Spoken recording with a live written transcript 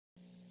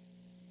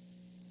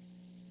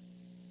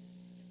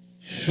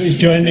Please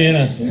join me in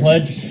a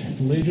pledge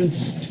of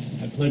allegiance.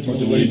 I pledge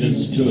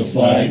allegiance to the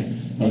flag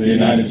of the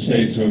United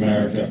States of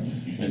America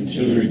and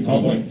to the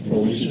republic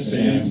for which it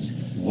stands,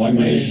 one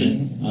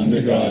nation,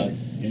 under God,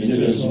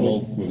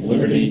 indivisible, with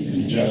liberty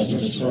and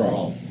justice for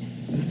all.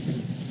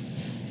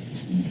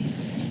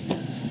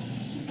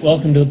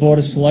 Welcome to the Board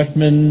of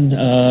Selectmen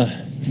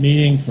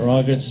meeting for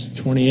August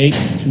 28,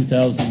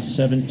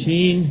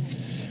 2017.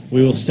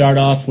 We will start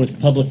off with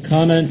public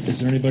comment. Is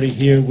there anybody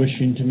here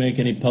wishing to make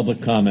any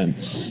public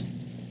comments?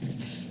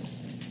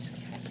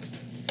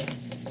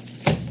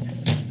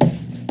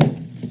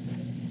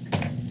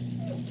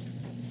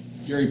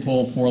 Gary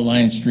Pohl, 4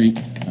 Lion Street.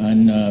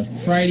 On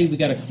Friday, we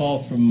got a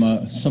call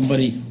from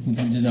somebody who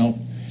wanted to know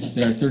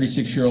that our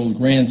 36-year-old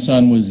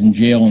grandson was in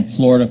jail in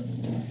Florida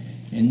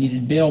and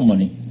needed bail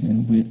money.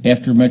 And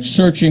after much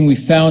searching, we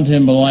found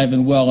him alive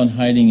and well and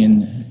hiding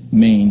in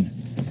Maine.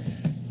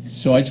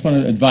 So I just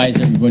want to advise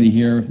everybody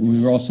here.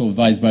 We were also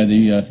advised by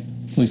the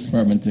police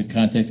department to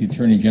contact the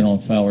Attorney General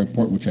and file a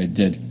report, which I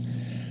did.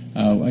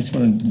 I just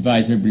want to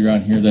advise everybody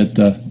around here that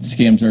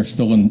scams are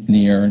still in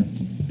the air,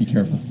 and be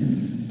careful.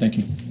 Thank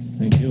you.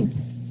 Thank you.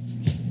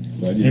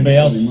 Anybody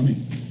else?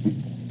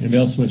 Anybody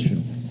else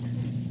wishing?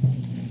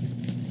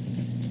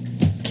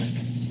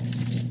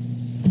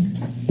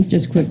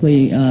 Just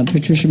quickly,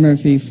 Patricia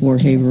Murphy, 4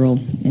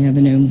 Haverhill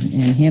Avenue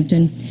in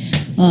Hampton.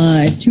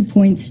 I have 2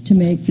 points to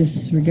make. This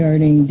is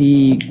regarding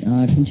the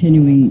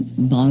continuing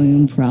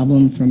volume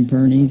problem from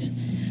Bernie's.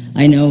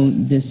 I know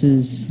this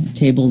is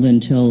tabled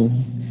until,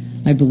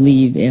 I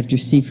believe, after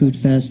Seafood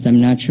Fest.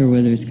 I'm not sure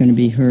whether it's going to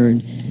be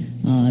heard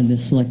the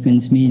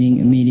Selectmen's meeting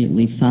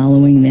immediately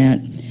following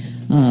that.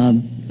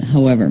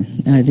 However,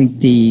 I think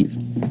the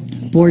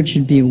board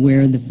should be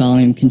aware the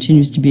volume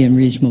continues to be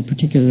unreasonable,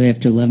 particularly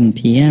after 11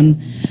 p.m.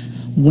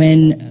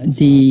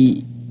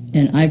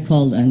 And I've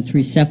called on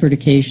 3 separate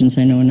occasions.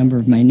 I know a number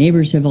of my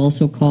neighbors have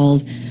also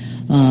called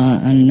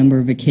on a number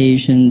of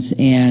occasions,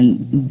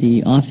 and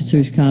the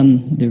officers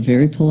come. They're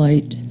very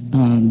polite.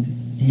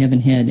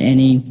 Haven't had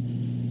any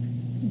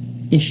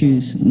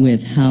issues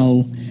with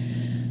how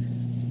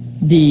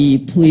the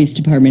police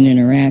department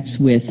interacts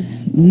with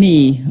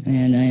me,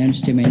 and I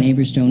understand my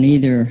neighbors don't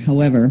either.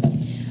 However,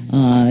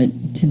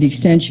 to the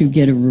extent you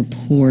get a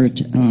report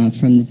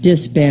from the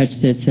dispatch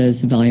that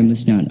says the volume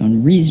was not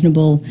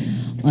unreasonable,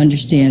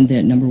 understand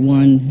that, number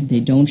one, they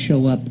don't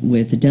show up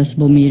with a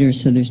decibel meter,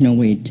 so there's no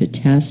way to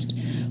test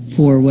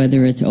for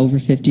whether it's over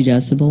 50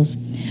 decibels.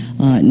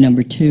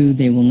 Number two,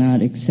 they will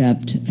not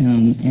accept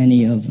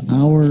any of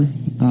our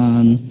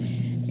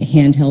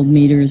handheld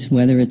meters,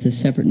 whether it's a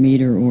separate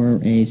meter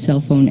or a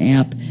cell phone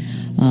app.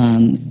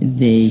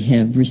 They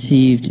have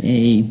received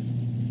a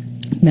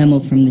memo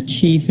from the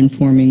chief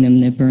informing them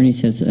that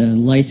Bernie's has a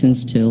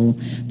license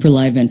for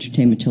live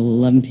entertainment till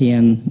 11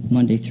 p.m.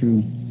 Monday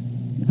through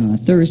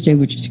Thursday,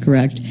 which is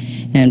correct,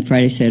 and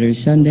Friday, Saturday,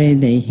 Sunday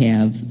they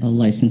have a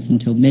license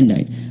until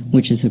midnight,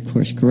 which is of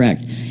course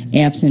correct.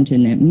 Absent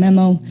in that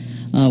memo,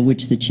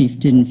 which the chief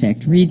did in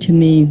fact read to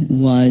me,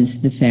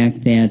 was the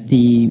fact that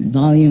the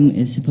volume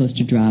is supposed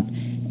to drop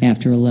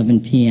after 11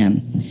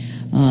 p.m.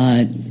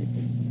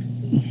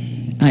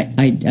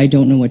 I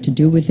don't know what to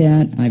do with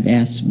that. I've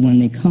asked when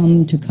they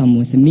come to come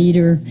with a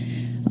meter,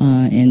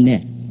 and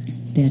that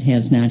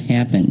has not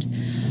happened.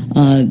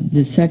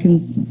 The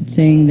second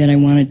thing that I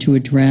wanted to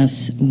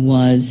address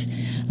was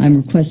I'm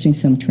requesting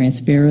some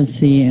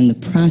transparency in the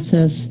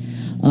process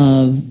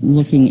of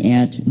looking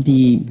at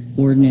the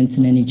ordinance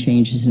and any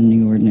changes in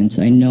the ordinance.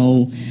 I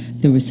know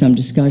there was some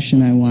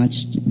discussion. I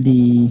watched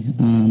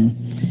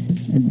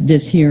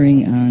this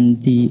hearing on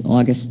the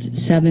August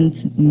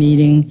 7th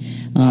meeting.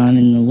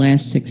 In the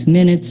last 6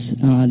 minutes,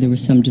 there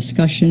was some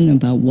discussion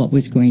about what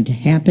was going to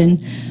happen.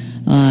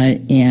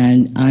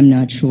 And I'm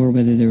not sure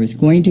whether there is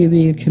going to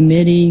be a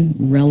committee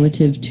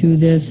relative to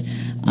this.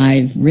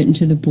 I've written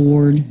to the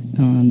board,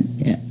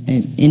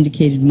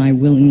 indicated my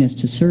willingness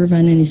to serve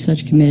on any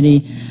such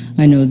committee.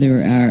 I know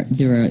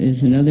there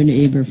is another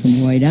neighbor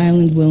from White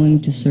Island willing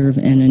to serve,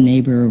 and a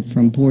neighbor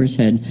from Boar's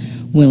Head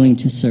willing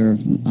to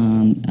serve.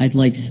 I'd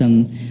like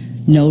some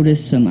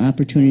notice, some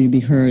opportunity to be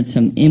heard,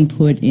 some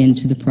input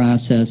into the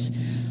process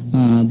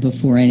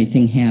before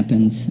anything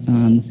happens.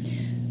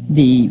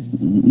 The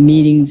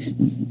meetings,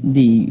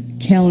 the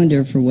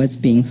calendar for what's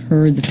being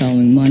heard the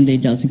following Monday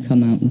doesn't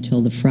come out until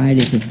the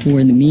Friday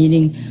before the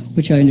meeting,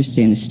 which I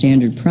understand is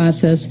standard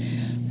process.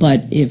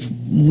 But if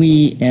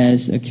we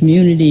as a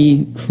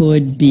community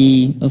could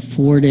be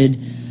afforded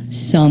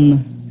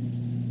some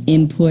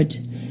input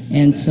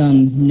and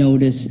some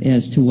notice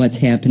as to what's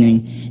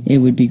happening, it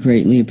would be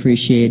greatly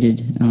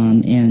appreciated.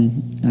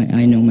 And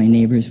I know my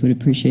neighbors would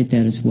appreciate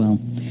that as well.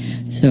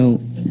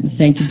 So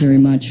thank you very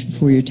much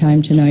for your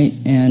time tonight,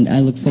 and I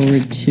look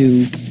forward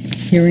to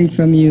hearing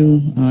from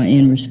you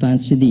in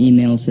response to the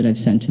emails that I've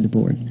sent to the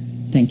board.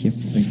 Thank you.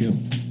 Thank you.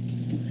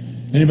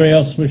 Anybody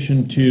else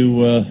wishing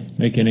to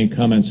make any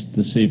comments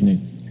this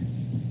evening?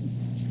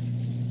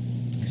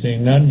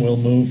 Seeing none, we'll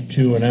move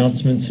to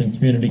announcements and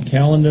community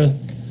calendar.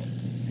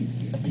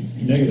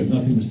 Negative,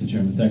 nothing, Mr.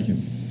 Chairman. Thank you.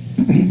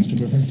 Mr.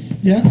 Griffin?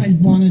 Yeah, I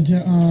wanted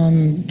to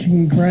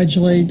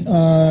congratulate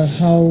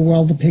how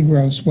well the pig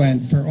roast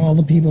went for all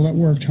the people that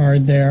worked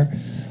hard there.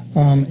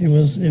 It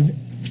was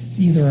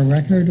either a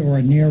record or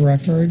a near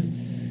record,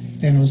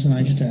 and it was a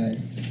nice day.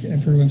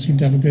 Everyone seemed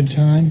to have a good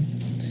time.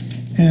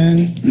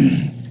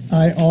 And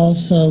I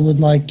also would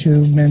like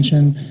to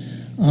mention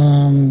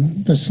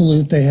the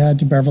salute they had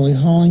to Beverly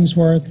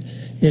Hollingsworth.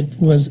 It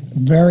was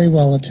very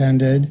well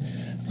attended.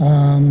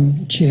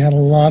 She had a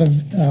lot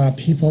of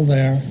people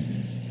there,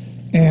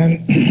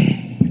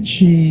 and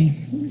she,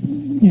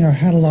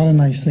 had a lot of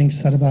nice things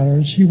said about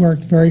her. She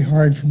worked very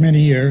hard for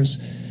many years,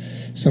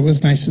 so it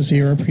was nice to see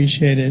her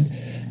appreciated.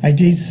 I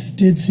did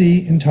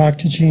see and talk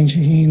to Jean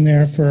Shaheen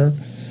there for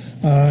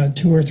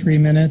 2 or 3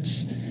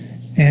 minutes,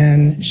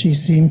 and she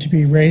seemed to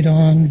be right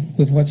on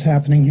with what's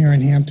happening here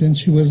in Hampton.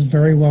 She was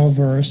very well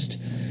versed.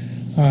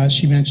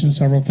 She mentioned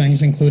several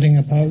things, including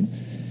about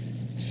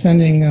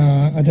sending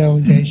a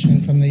delegation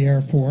from the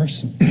Air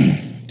Force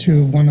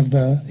to one of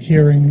the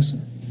hearings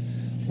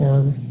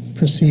or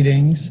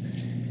proceedings,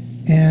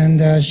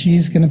 and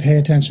she's going to pay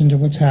attention to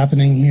what's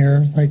happening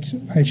here like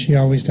she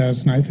always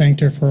does, and I thanked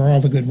her for all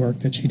the good work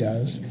that she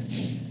does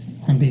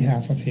on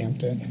behalf of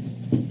Hampton.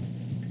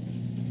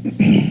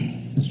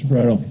 Mr.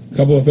 Brattle? A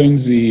couple of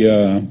things. We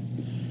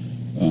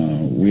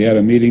had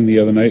a meeting the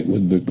other night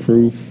with the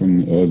crew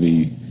or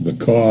the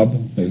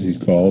COB, as he's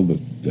called,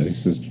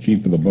 he's the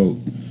chief of the boat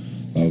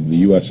of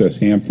the USS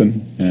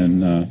Hampton,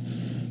 and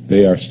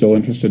they are still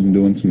interested in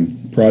doing some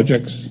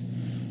projects,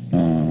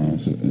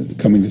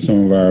 coming to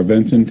some of our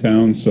events in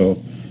town.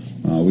 So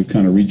we've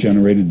kind of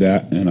regenerated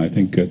that, and I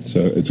think it's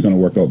going to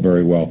work out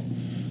very well.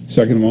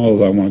 Second of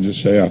all, I want to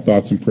just say our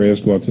thoughts and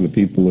prayers go out to the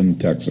people in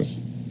Texas.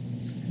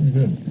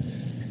 Very good.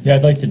 Yeah,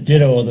 I'd like to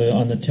ditto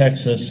on the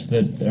Texas,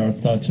 that our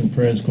thoughts and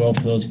prayers go out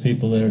for those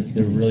people.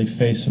 They're really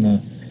facing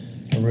a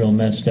real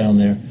mess down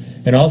there.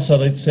 And also,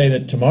 let's say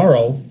that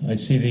tomorrow, I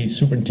see the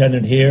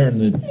superintendent here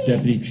and the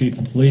deputy chief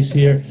of police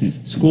here.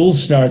 School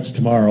starts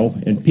tomorrow,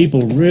 and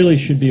people really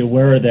should be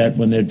aware of that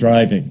when they're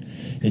driving.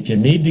 If you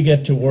need to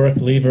get to work,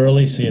 leave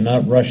early so you're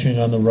not rushing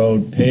on the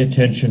road. Pay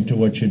attention to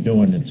what you're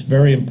doing. It's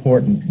very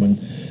important when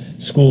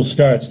school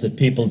starts that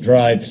people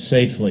drive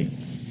safely.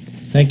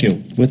 Thank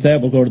you. With that,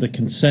 we'll go to the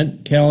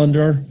consent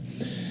calendar.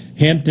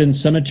 Hampton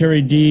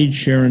Cemetery deed,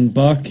 Sharon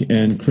Buck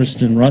and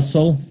Kristen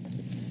Russell.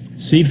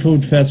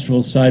 Seafood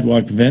Festival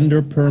sidewalk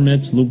vendor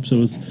permits,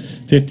 Lupso's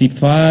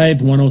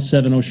 55,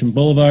 107 Ocean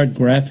Boulevard.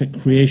 Graphic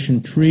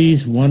Creation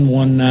Trees,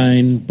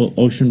 119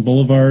 Ocean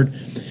Boulevard.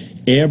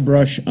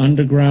 Airbrush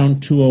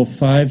Underground,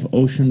 205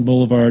 Ocean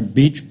Boulevard.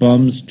 Beach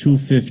Bums,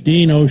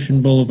 215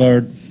 Ocean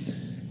Boulevard.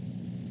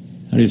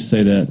 How do you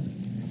say that?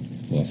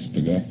 Las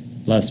Vegas.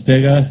 Las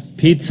Vegas.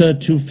 Pizza,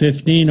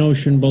 215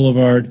 Ocean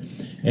Boulevard.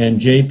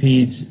 And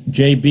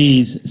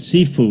JB's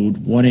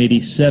Seafood,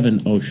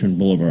 187 Ocean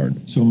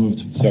Boulevard. So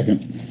moved. Second.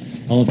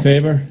 All in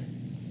favor?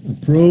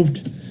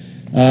 Approved.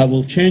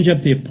 We'll change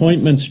up the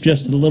appointments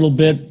just a little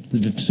bit.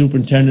 The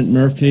Superintendent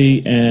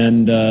Murphy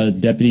and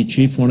Deputy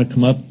Chief want to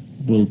come up.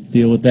 We'll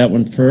deal with that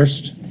one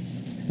first.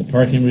 The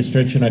parking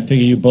restriction, I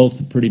figure you both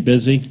are pretty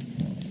busy,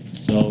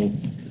 so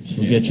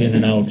we'll get you in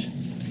and out.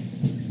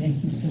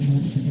 Thank you so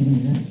much for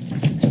doing that.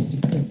 Just a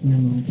quick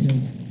memo to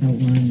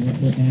outline what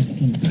we're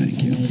asking.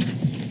 Thank you.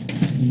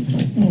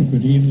 Oh,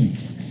 good evening.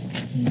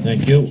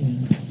 Thank you.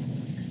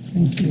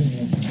 Thank you.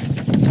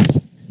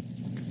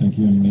 Thank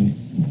you, young lady.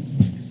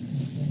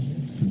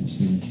 Good to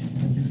see you.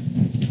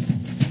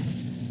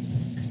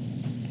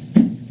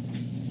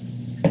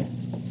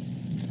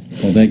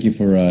 Well, thank you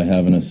for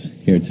having us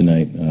here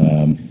tonight.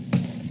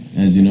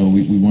 As you know,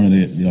 we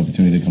wanted the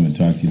opportunity to come and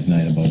talk to you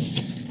tonight about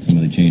some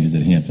of the changes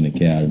at Hampton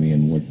Academy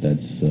and what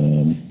that's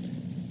the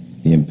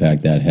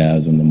impact that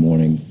has on the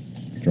morning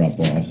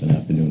drop-offs and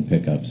afternoon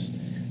pickups.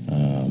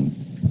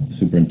 The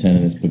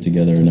superintendent has put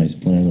together a nice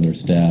plan with her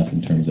staff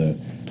in terms of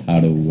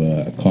how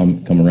to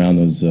come around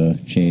those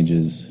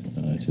changes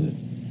to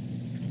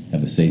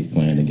have a safe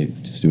plan to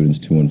get students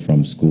to and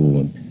from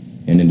school.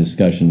 And in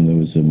discussion, there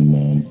was some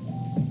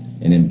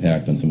an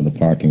impact on some of the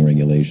parking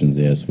regulations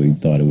there, so we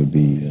thought it would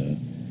be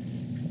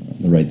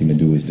the right thing to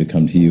do is to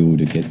come to you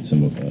to get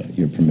some of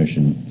your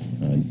permission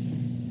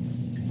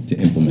to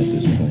implement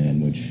this plan,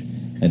 which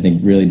I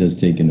think really does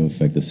take into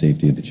effect the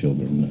safety of the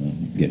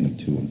children, getting them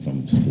to and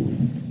from school.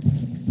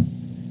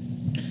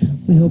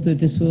 We hope that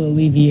this will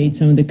alleviate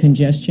some of the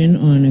congestion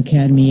on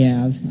Academy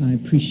Ave. I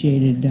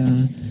appreciated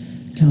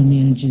town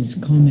manager's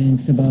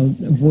comments about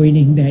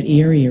avoiding that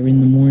area in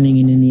the morning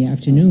and in the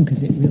afternoon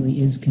because it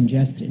really is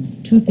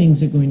congested. Two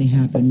things are going to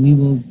happen. We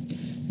will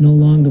no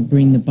longer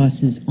bring the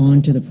buses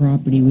onto the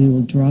property. We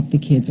will drop the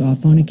kids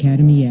off on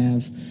Academy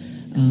Ave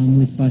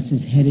with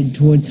buses headed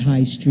towards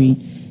High Street.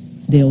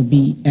 They'll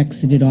be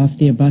exited off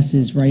their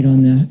buses right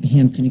on the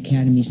Hampton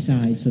Academy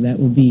side, so that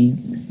will be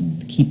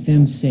keep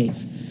them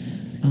safe.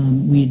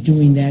 We are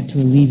doing that to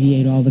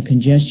alleviate all the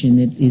congestion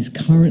that is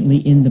currently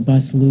in the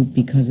bus loop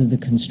because of the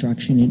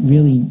construction.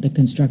 The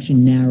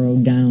construction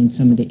narrowed down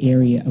some of the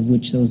area of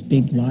which those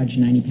big, large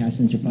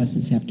 90-passenger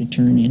buses have to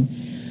turn in.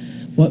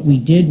 What we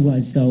did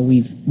was, though,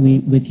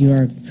 with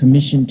your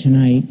permission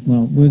tonight,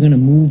 well, we're going to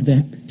move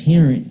the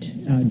parent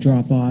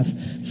drop-off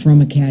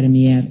from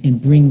Academy Ave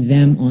and bring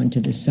them onto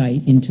the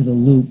site, into the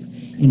loop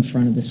in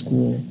front of the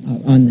school,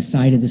 on the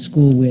side of the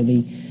school where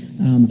the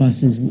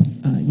buses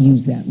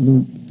use that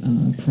loop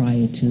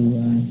prior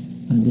to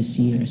this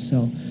year.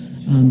 So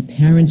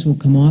parents will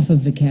come off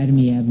of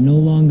Academy Ave, no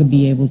longer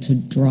be able to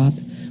drop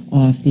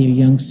off their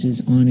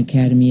youngsters on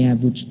Academy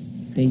Ave, which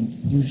they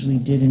usually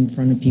did in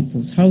front of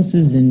people's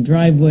houses and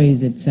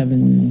driveways at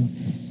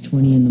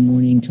 7:20 in the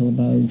morning till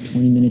about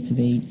 20 minutes of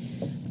 8,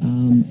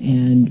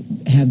 and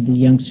have the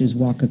youngsters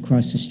walk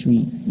across the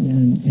street.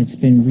 And it's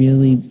been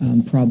really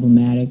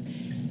problematic.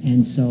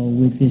 And so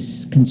with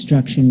this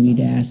construction, we'd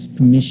ask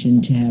permission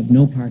to have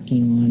no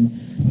parking on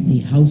the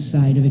house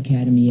side of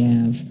Academy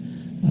Ave,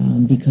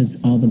 because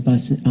all the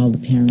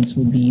parents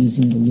will be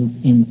using the loop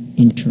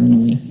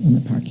internally in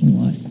the parking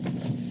lot.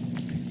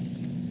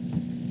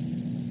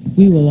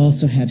 We will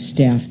also have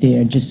staff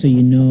there, just so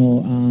you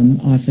know.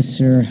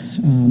 Officer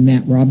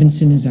Matt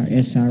Robinson is our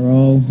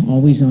SRO,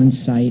 always on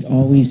site,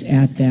 always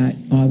at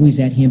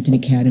Hampton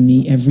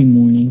Academy every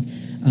morning,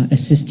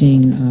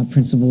 assisting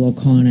Principal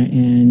O'Connor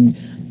and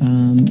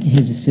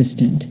his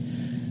assistant,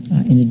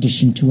 in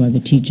addition to other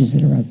teachers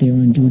that are out there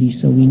on duty.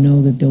 So we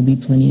know that there'll be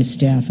plenty of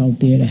staff out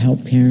there to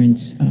help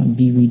parents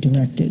be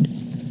redirected.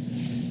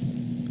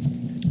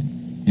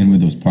 And with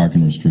those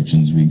parking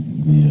restrictions, we're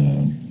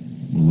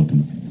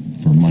looking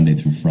for Monday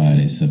through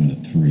Friday, 7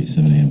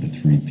 a.m. to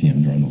 3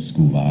 p.m. during those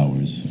school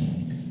hours. So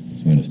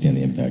we understand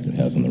the impact it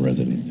has on the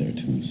residents there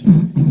too. So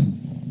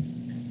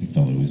we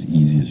felt it was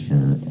easiest for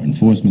our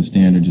enforcement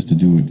standard just to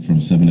do it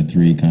from 7 to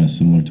 3, kind of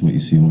similar to what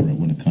you see over at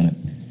Winnicott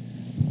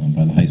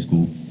by the high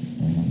school.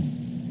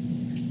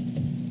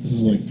 This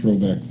is like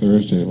Throwback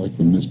Thursday, like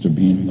when Mr.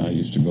 Bean and I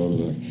used to go to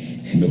the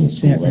middle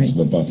school. that right? That's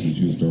the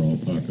buses used to all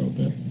park out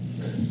there.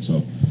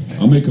 So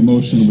I'll make a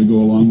motion that we go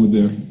along with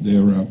their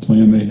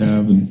plan they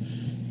have and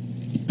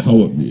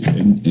how it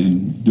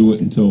and do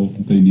it until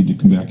they need to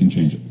come back and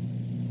change it.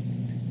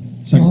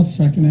 I'll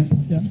second it,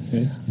 yeah.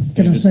 Okay.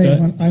 Gonna say,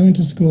 when I went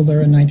to school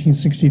there in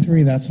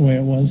 1963, that's the way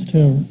it was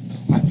too.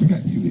 I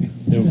forgot you.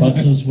 There were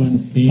buses when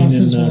Bean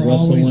Buses and were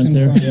Russell always went in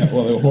there? front. Yeah,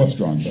 well, they were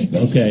horse-drawn, but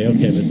that's... Okay, but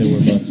there were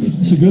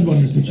buses. It's a good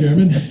one, Mr.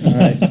 Chairman. All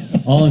right,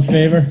 all in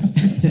favor?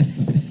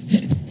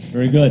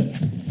 Very good.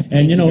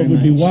 And, you know, it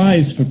would be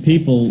wise for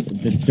people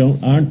that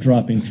aren't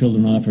dropping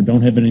children off or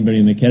don't have anybody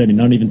in the academy,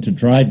 not even to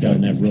drive down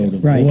that road.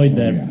 Right. Avoid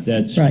Oh, yeah.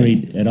 that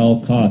street at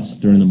all costs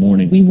during the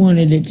morning. We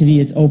wanted it to be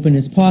as open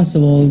as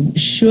possible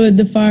should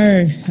the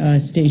fire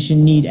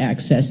station need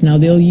access. Now,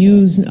 they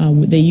use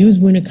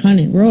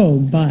Winnicott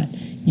Road, but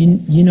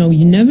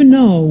you never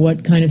know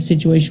what kind of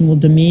situation will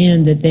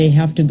demand that they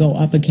have to go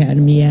up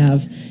Academy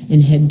Ave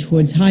and head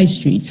towards High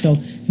Street. So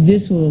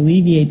this will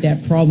alleviate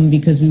that problem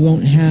because we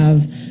won't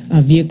have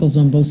vehicles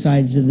on both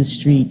sides of the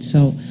street.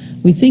 So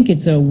we think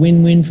it's a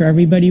win-win for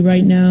everybody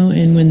right now.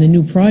 And when the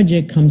new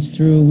project comes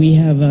through, we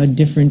have a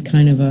different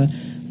kind of a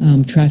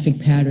traffic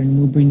pattern.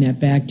 We'll bring that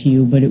back to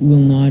you, but it will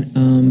not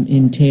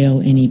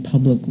entail any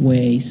public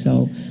way.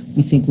 So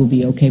we think we'll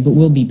be okay, but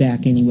we'll be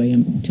back anyway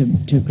to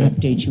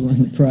update you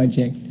on the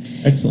project.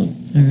 Excellent.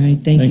 All right,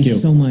 thank you you.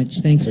 so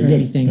much. Thanks for Very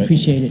good. everything. Right.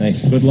 Appreciate it.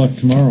 Thanks. Good luck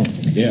tomorrow.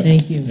 Yeah.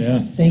 Thank you. Yeah.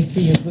 Thanks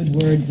for your good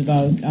words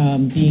about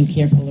being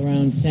careful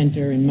around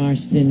Center and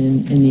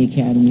Marston and the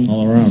Academy.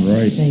 All around,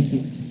 right. Thank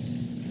you.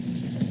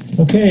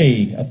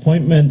 Okay,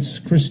 appointments.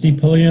 Christy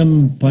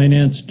Pulliam,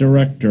 Finance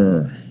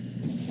Director.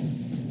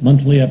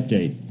 Monthly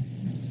update.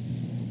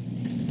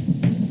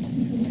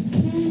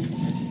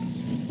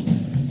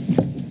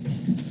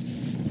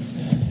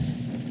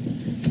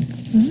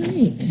 All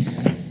right.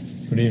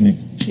 Good evening.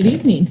 Good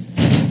evening.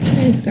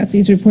 I just got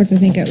these reports, I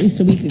think, at least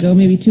a week ago,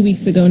 maybe 2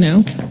 weeks ago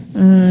now.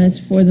 It's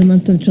for the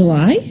month of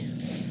July.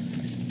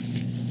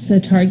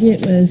 The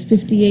target was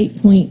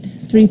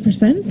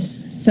 58.3%,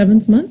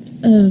 seventh month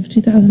of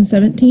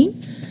 2017.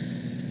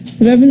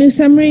 The revenue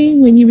summary,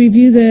 when you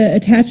review the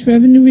attached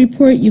revenue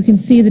report, you can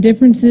see the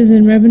differences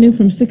in revenue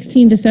from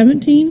 16 to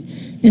 17.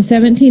 In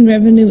 17,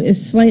 revenue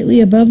is slightly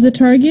above the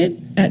target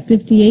at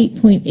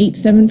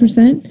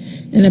 58.87%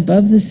 and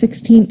above the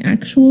 16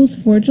 actuals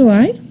for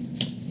July.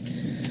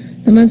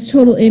 The month's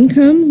total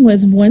income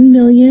was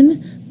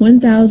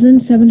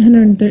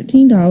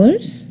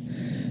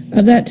 $1,001,713.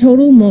 Of that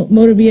total,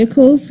 motor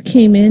vehicles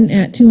came in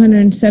at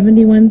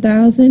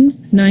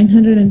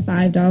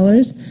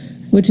 $271,905,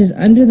 which is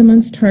under the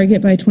month's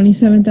target by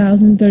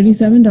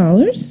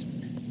 $27,037.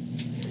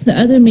 The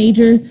other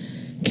major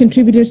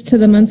contributors to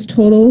the month's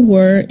total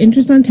were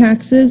interest on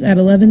taxes at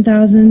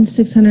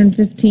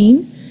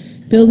 $11,615,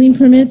 building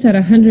permits at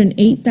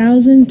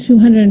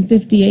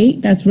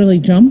 $108,258. That's really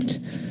jumped.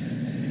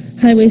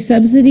 Highway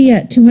subsidy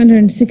at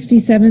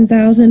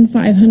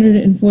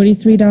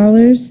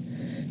 $267,543.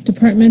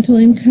 Departmental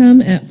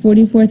income at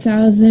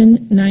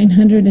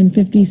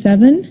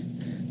 $44,957.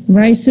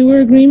 Rye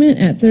sewer agreement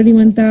at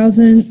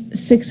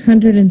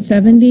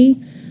 $31,670.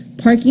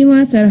 Parking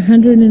lots at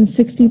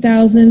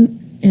 $160,000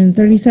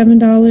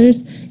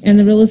 $1,437, and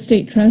the real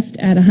estate trust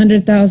at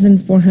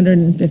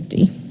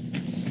 $100,450.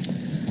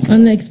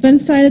 On the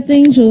expense side of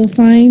things, you'll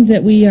find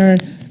that we are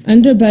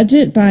under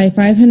budget by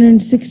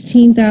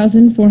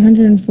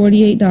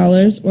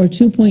 $516,448, or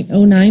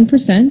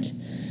 2.09%.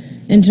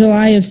 In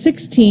July of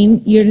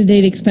 16,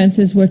 year-to-date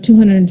expenses were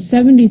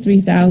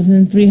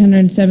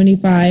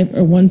 $273,375,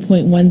 or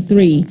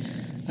 1.13,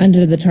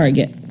 under the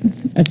target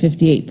of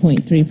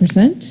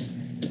 58.3%.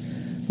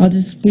 I'll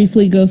just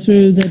briefly go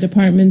through the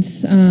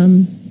departments,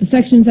 the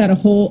sections as a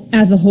whole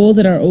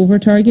that are over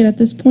target at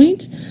this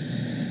point.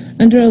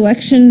 Under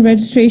election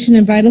registration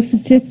and vital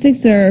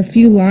statistics, there are a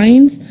few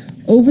lines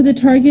over the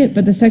target,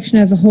 but the section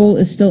as a whole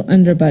is still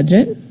under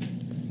budget.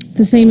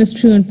 The same is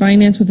true in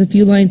finance, with a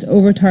few lines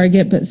over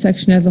target, but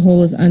section as a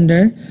whole is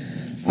under.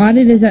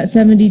 Audit is at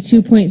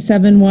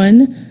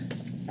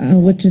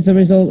 72.71, which is the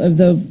result of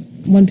the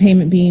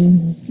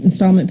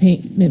installment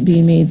payment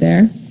being made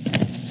there.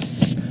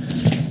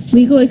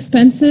 Legal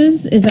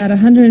expenses is at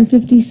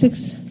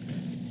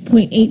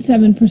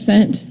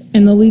 156.87%,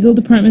 and the legal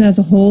department as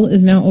a whole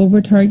is now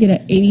over target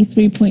at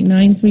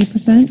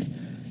 83.93%.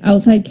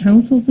 Outside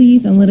counsel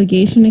fees and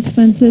litigation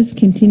expenses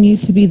continue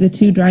to be the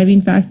two driving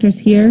factors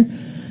here.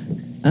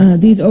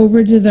 These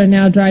overages are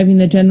now driving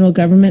the general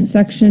government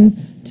section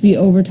to be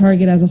over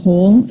target as a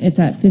whole. It's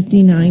at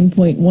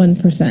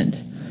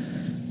 59.1%.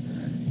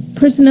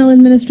 Personnel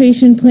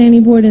administration,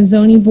 planning board, and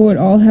zoning board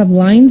all have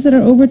lines that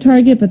are over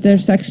target, but their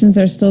sections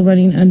are still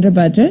running under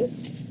budget.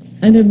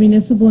 Under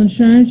municipal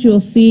insurance, you'll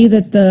see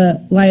that the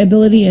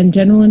liability and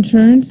general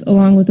insurance,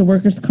 along with the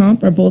workers'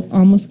 comp, are both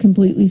almost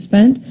completely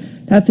spent.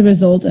 That's a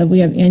result of we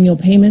have annual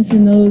payments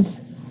in those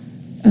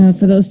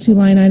for those two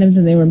line items,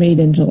 and they were made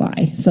in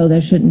July, so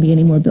there shouldn't be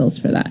any more bills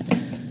for that.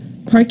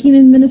 Parking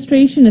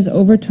administration is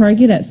over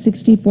target at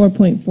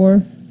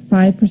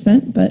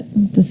 64.45%, but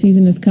the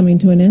season is coming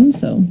to an end,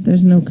 so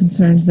there's no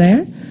concerns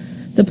there.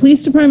 The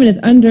police department is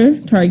under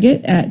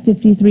target at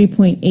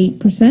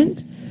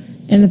 53.8%,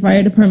 and the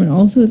fire department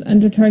also is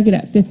under target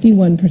at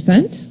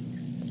 51%.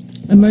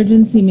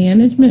 Emergency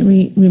management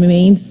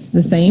remains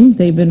the same.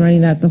 They've been running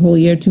that the whole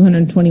year,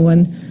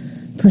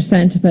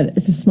 221%, but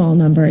it's a small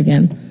number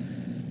again.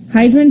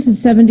 Hydrants is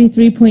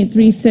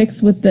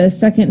 73.36, with the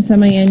second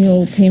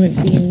semi-annual payment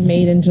being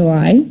made in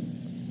July.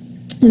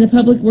 In the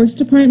Public Works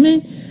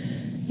Department,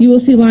 you will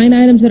see line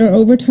items that are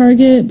over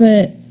target,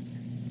 but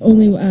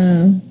only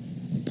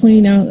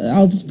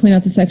I'll just point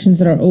out the sections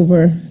that are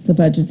over the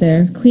budget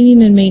there.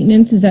 Cleaning and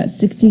maintenance is at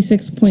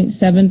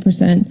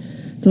 66.7%.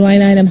 The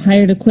line item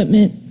hired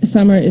equipment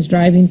summer is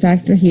driving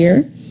factor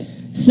here.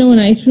 Snow and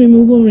ice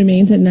removal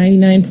remains at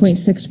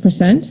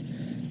 99.6%.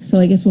 So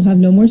I guess we'll have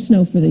no more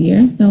snow for the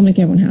year. That'll make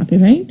everyone happy,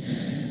 right?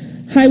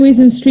 Highways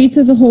and streets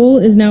as a whole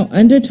is now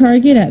under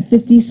target at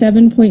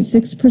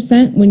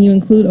 57.6% when you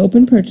include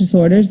open purchase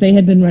orders. They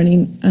had been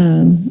running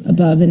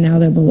above, and now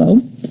they're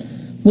below.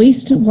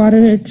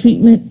 Wastewater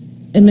treatment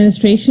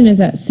administration is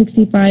at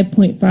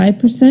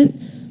 65.5%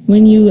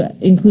 when you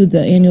include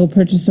the annual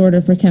purchase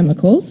order for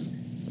chemicals.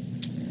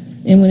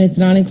 And when it's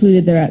not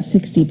included, they're at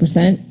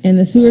 60%. And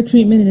the sewer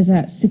treatment is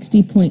at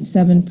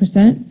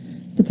 60.7%.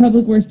 The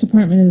Public Works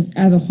Department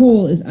as a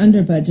whole is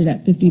under budget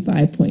at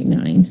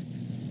 55.9%.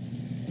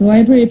 The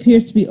library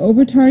appears to be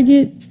over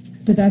target,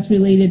 but that's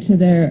related to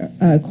their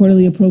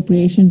quarterly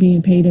appropriation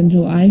being paid in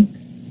July.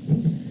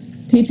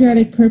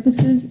 Patriotic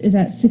purposes is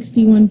at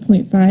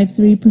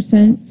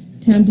 61.53%.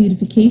 Town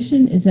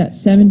beautification is at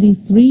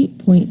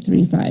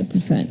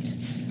 73.35%.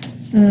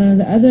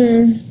 The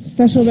other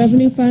special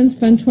revenue funds,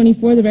 Fund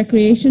 24, the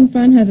Recreation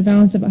Fund, has a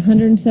balance of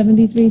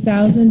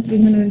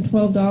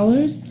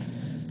 $173,312,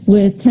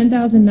 with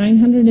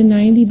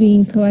 $10,990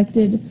 being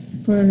collected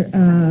for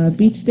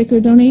beach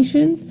sticker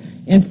donations,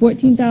 and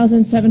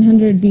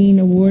 $14,700 being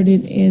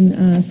awarded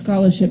in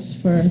scholarships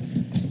for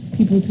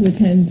people to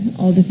attend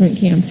all different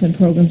camps and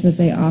programs that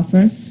they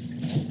offer.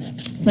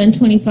 Fund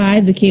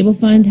 25, the Cable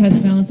Fund, has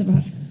a balance of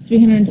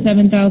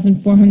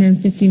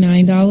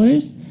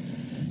 $307,459.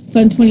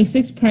 Fund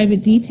 26,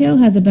 Private Detail,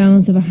 has a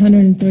balance of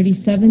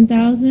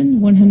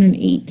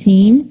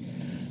 $137,118.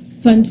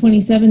 Fund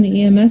 27,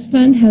 the EMS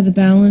Fund, has a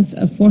balance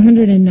of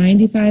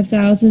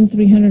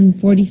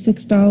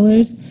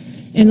 $495,346.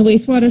 And the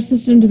wastewater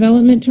system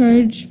development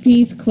charge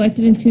fees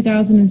collected in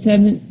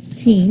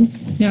 2017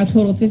 now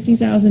total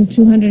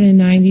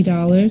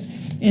 $50,290,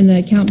 and the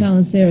account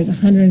balance there is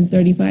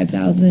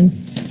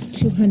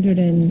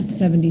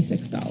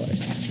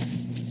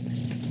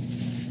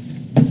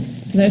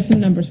 $135,276. So there's some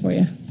numbers for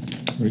you.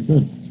 Very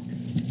good.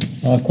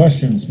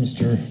 Questions,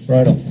 Mr.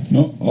 Bridle?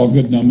 No, all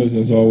good numbers.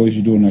 As always,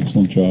 you do an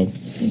excellent job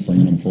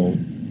bringing them forward.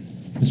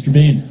 Mr.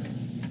 Bean?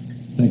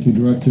 Thank you,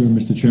 Director.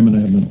 Mr. Chairman,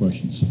 I have no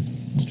questions.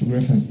 Mr.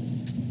 Griffin?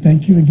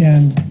 Thank you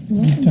again.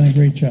 You've done a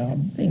great job,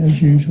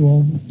 as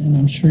usual, and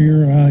I'm sure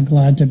you're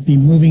glad to be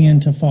moving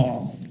into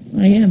fall.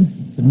 I am.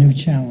 The new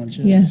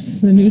challenges.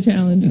 Yes, the new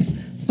challenge.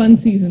 Fun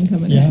season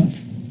coming in.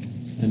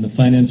 And the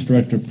finance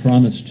director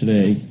promised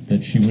today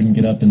that she wouldn't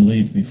get up and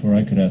leave before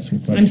I could ask her a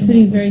question. I'm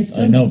sitting very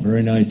still. I know,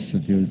 very nice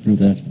of you to do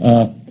that.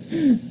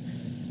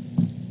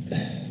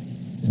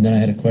 And then I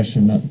had a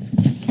question about,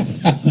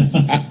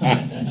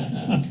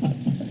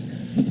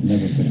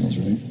 Never fails,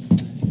 right?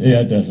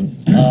 yeah, it doesn't.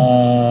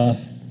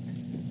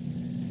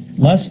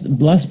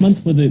 Last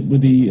month with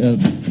the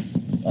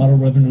auto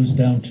revenues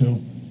down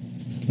too,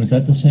 was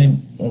that the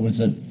same, or was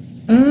it?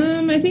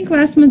 I think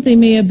last month they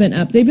may have been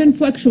up. They've been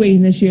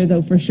fluctuating this year,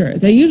 though, for sure.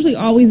 They're usually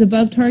always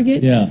above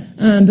target. Yeah.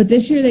 But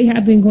this year they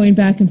have been going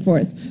back and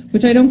forth,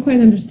 which I don't quite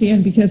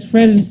understand because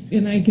Fred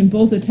and I can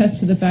both attest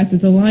to the fact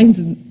that the lines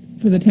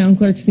for the town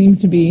clerk seem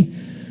to be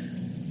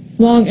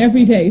long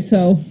every day.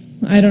 So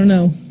I don't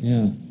know.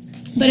 Yeah.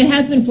 But it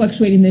has been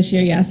fluctuating this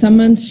year. Yeah. Some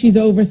months she's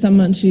over, some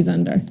months she's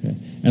under. Okay.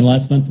 And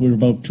last month we were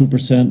about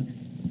 2%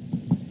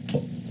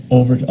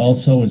 over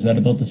also. Is that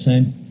about the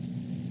same?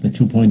 The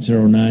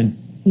 2.09?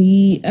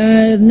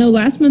 No,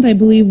 last month I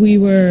believe we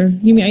were.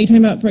 You mean, are you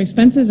talking about for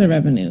expenses or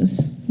revenues?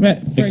 For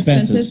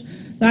Expenses.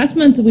 Last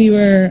month we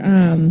were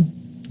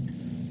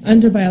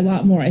under by a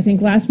lot more. I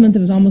think last month it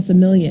was almost $1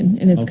 million,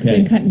 and it's Okay.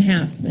 been cut in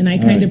half. And I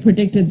All kind right. of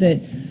predicted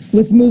that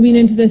with moving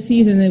into the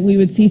season that we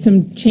would see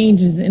some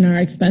changes in our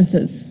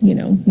expenses. You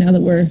know, now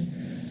that we're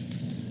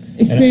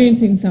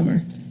experiencing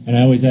summer. And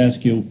I always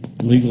ask you,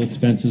 legal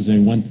expenses are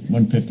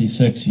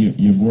 156.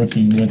 You're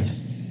working with,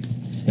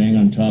 staying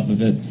on top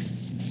of it.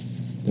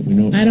 That we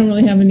know. I don't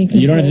really have any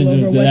You don't have to control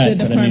do over what that,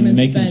 the but I mean, departments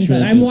making spend, sure but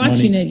that I'm there's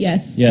watching money. it.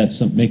 Yes. Yeah,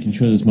 making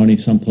sure there's money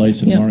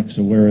someplace and Yep. Mark's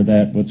aware of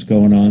that, what's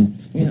going on,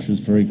 which Yep. is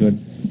very good.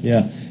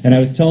 Yeah, and I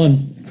was telling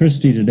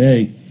Christy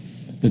today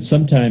that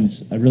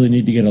sometimes I really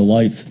need to get a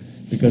life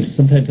because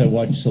sometimes I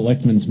watch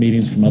selectmen's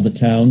meetings from other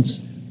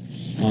towns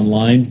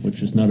online,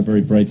 which is not a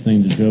very bright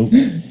thing to do.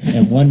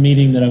 And one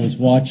meeting that I was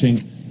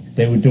watching,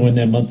 they were doing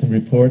their monthly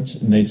reports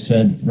and they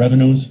said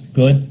revenues,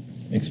 good,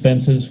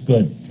 expenses,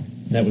 good.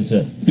 And that was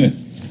it.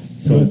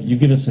 So you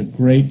give us a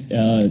great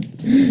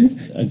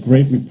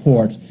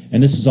report,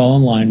 and this is all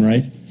online,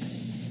 right?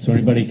 So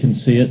everybody can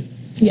see it,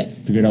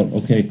 Yep. figure it out.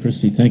 Okay,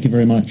 Christy, thank you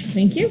very much.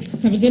 Thank you.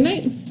 Have a good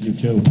night. You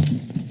too.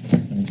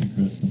 Thank you,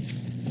 Kristen.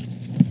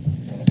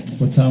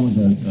 What town was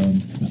that,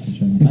 Mr.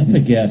 Chairman? I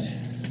forget.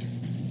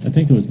 I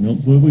think it was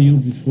Milton. Where were you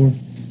before?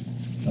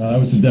 I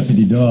was the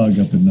deputy dog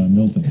up in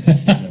Milton.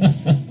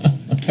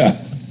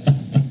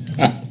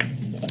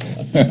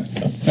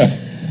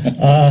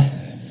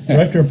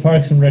 Director of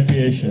Parks and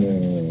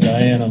Recreation,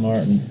 Diana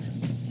Martin.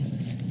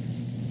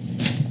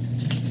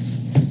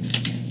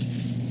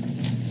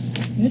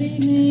 Good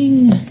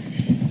evening.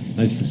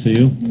 Nice to see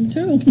you. You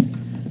too.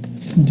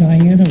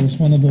 Diana was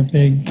one of the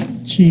big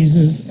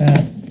cheeses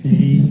at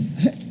the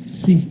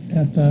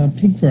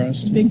pig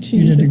roast. Big cheese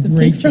You did a at the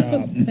great pig job.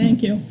 roast.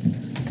 Thank you.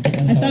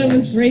 I thought it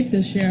was great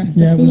this year.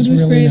 Yeah, it The was food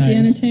was really great, the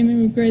nice.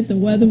 entertainment was great, the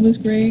weather was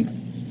great.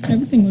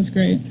 Everything was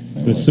great.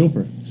 It was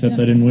super, except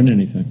Yeah. I didn't win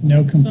anything.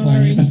 No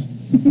complaints.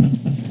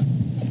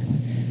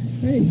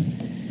 Great.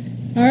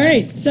 All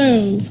right,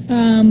 so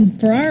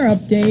for our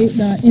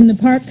update, in the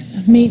Parks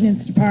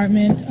Maintenance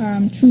Department,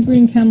 True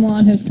Green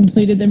Chemlon has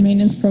completed their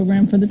maintenance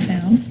program for the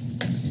town.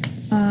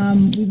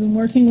 We've been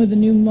working with a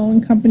new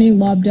mowing company,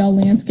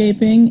 Lobdell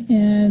Landscaping,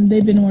 and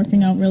they've been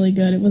working out really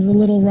good. It was a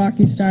little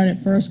rocky start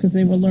at first because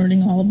they were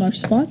learning all of our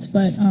spots,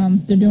 but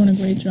they're doing a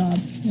great job.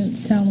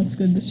 The town looks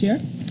good this year.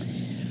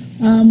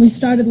 We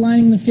started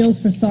lining the fields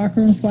for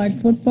soccer and flag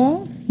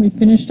football. We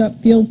finished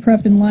up field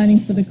prep and lining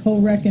for the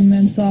co-rec and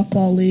men's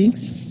softball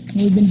leagues.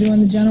 We've been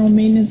doing the general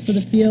maintenance for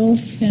the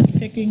fields and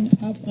picking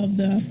up of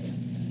the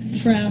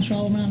trash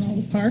all around all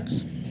the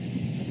parks.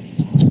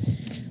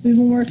 We've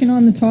been working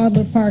on the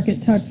toddler park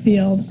at Tuck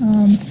Field.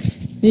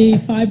 The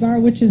 5-bar,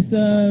 which is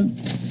the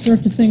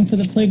surfacing for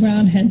the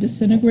playground, had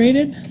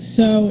disintegrated,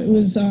 so it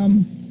was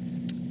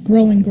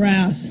growing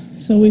grass.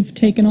 So we've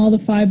taken all the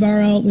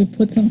 5-bar out, we've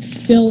put some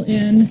fill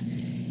in,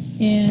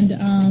 and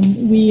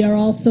we are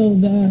also,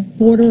 the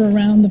border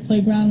around the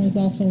playground was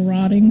also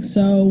rotting,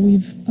 so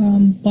we've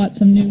bought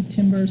some new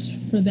timbers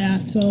for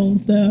that. So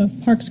the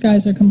parks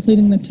guys are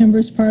completing the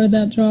timbers part of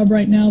that job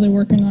right now. They're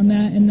working on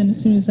that, and then as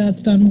soon as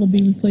that's done, we'll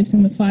be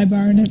replacing the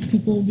 5-bar, and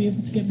people will be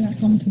able to get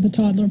back onto the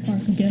toddler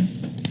park again.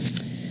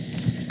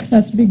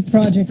 That's a big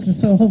project,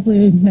 so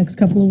hopefully next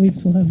couple of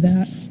weeks we'll have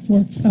that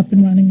work up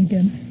and running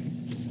again.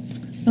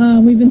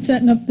 We've been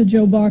setting up the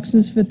Joe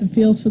boxes for the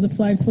fields for the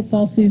flag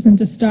football season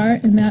to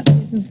start, and that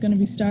season's going to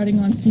be starting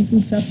on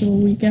Seafood Festival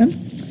weekend.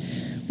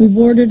 We've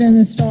ordered and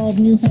installed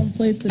new home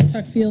plates at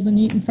Tuck Field and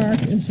Eaton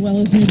Park, as well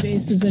as new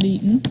bases at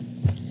Eaton.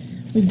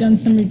 We've done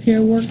some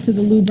repair work to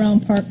the Lou Brown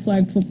Park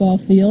flag football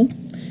field.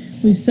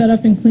 We've set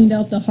up and cleaned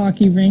out the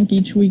hockey rink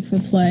each week for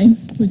play.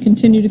 We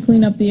continue to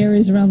clean up the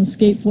areas around the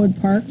skateboard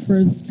park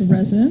for the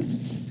residents.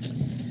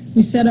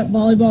 We set up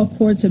volleyball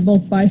courts at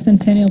both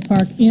Bicentennial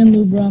Park and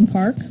Lou Brown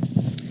Park.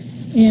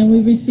 And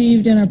we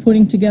received and are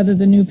putting together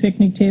the new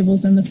picnic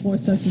tables and the 4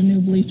 sets of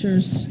new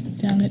bleachers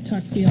down at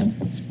Tuck Field.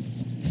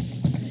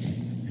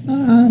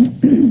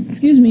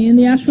 Excuse me, in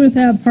the Ashworth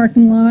Ave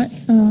parking lot,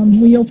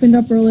 we opened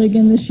up early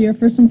again this year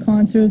for some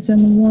concerts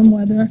and the warm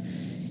weather.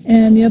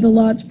 and the other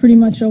lots pretty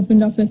much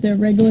opened up at their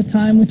regular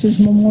time, which is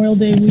Memorial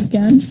Day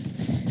weekend.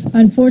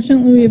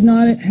 Unfortunately, we have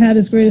not had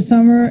as great a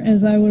summer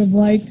as I would have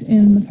liked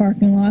in the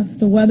parking lots.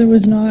 The weather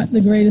was not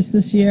the greatest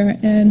this year,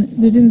 and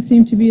there didn't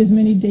seem to be as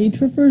many day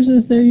trippers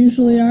as there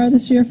usually are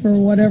this year for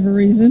whatever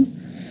reason.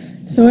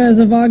 So as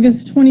of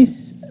August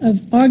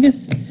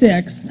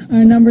 6th,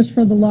 our numbers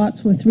for the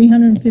lots were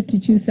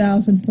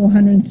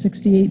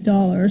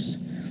 $352,468.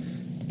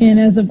 And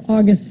as of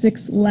August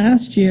 6th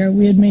last year,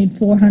 we had made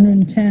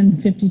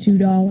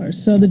 $410.52.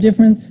 So the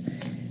difference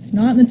is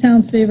not in the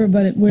town's favor,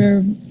 but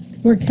we're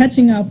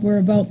catching up. We're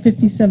about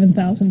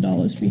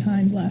 $57,000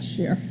 behind last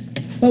year.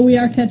 But we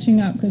are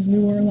catching up because we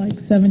were like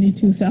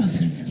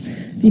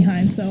 72,000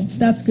 behind, so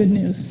that's good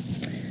news.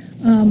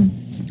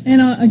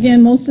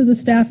 Again, most of the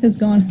staff has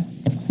gone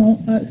home,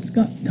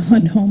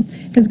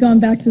 has gone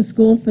back to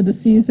school for the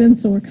season,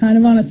 so we're kind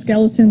of on a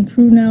skeleton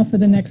crew now for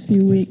the next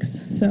few weeks.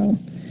 So,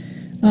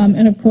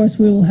 and of course,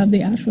 we will have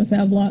the Ashworth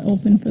Ave lot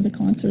open for the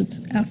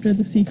concerts after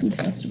the Seafood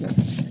Festival.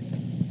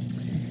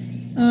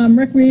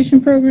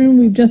 Recreation program,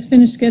 we've just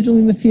finished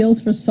scheduling the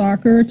fields for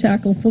soccer,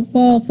 tackle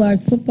football,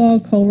 flag football,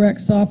 co-rec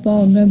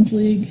softball, and men's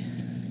league,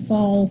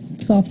 fall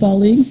softball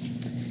league.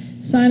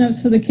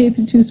 Sign-ups for the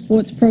K-2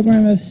 sports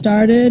program have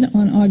started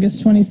on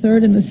August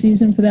 23rd, and the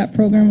season for that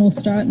program will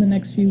start in the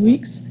next few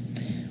weeks.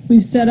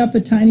 We've set up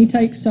a Tiny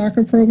Tyke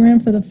soccer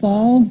program for the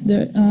fall.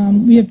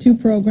 We have two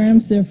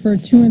programs. They're for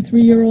 2- and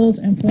 3-year-olds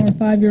and 4- and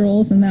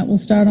 5-year-olds, and that will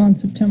start on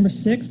September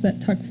 6th at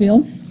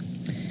Tuckfield.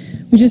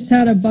 We just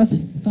had a bus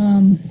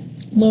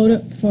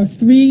load for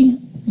we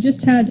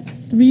just had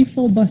 3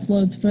 full bus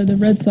loads for the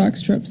Red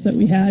Sox trips that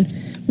we had.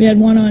 We had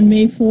one on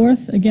May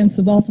 4th against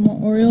the Baltimore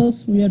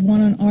Orioles. We had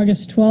one on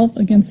August 12th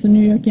against the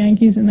New York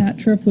Yankees, and that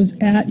trip was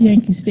at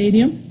Yankee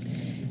Stadium.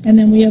 And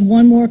then we have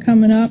one more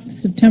coming up,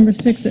 September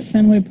 6th at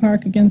Fenway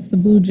Park against the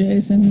Blue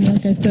Jays, and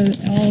like I said,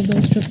 all of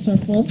those trips are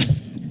full.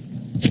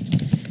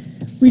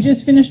 We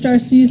just finished our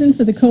season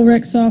for the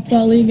Co-Rec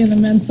Softball League and the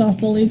Men's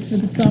Softball Leagues for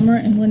the summer,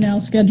 and we're now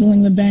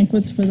scheduling the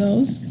banquets for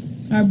those.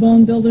 Our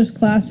Bone Builders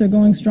class are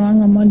going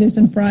strong on Mondays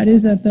and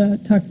Fridays at the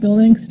Tuck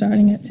Building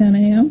starting at 10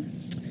 a.m.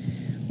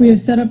 We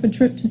have set up a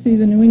trip to see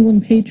the New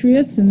England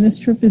Patriots, and this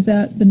trip is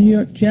at the New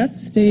York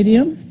Jets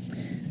Stadium.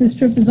 This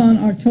trip is on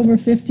October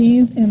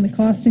 15th, and the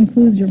cost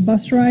includes your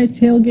bus ride,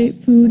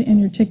 tailgate, food, and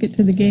your ticket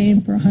to the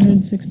game for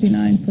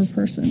 $169 per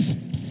person.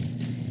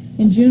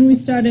 In June, we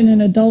started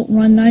an adult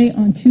run night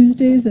on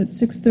Tuesdays at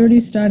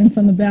 6:30, starting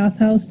from the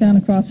bathhouse down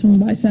across from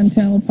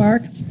Bicentennial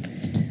Park.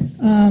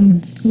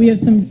 We have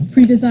some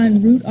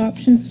pre-designed route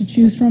options to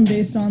choose from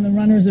based on the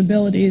runner's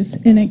abilities,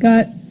 and it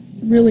got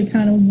really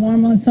kind of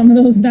warm on some of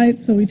those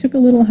nights, so we took a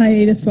little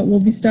hiatus, but we'll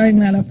be starting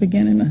that up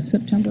again in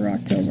September,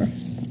 October.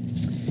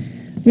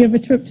 We have a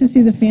trip to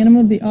see the Phantom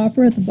of the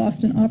Opera at the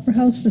Boston Opera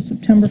House for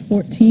September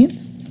 14th.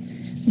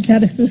 We've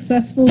had a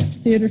successful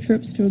theater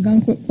trips to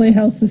Ogunquit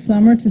Playhouse this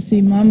summer to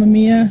see Mamma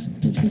Mia,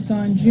 which we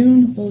saw in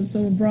June, Bullets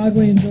Over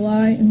Broadway in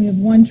July, and we have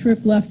one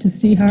trip left to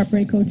see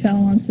Heartbreak Hotel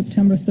on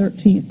September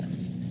 13th.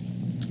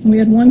 We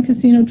had one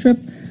casino trip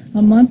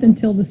a month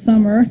until the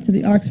summer to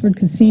the Oxford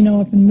Casino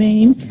up in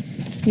Maine.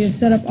 We have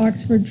set up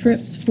Oxford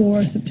trips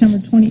for September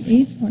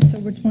 28th,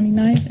 October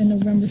 29th, and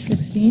November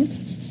 16th.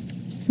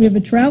 We have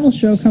a travel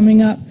show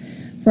coming up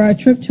for our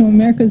trip to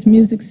America's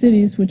Music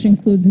Cities, which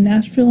includes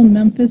Nashville,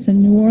 Memphis,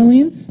 and New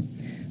Orleans.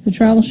 The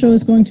travel show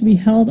is going to be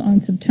held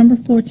on September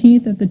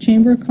 14th at the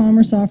Chamber of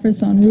Commerce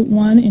office on Route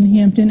 1 in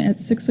Hampton at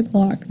 6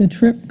 o'clock. The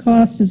trip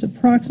cost is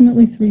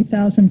approximately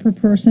 $3,000 per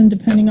person,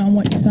 depending on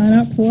what you sign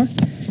up for.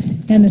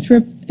 And the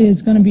trip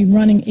is going to be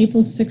running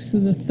April 6th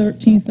through the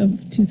 13th of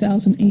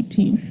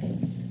 2018.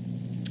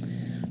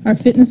 Our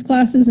fitness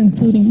classes,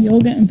 including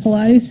yoga and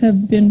Pilates,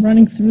 have been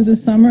running through the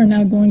summer and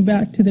now going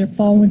back to their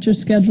fall-winter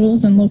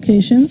schedules and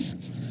locations.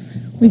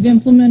 We've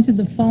implemented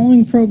the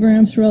following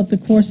programs throughout the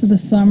course of the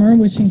summer,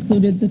 which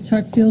included the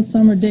Tuckfield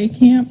Summer Day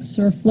Camp,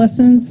 surf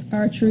lessons,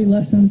 archery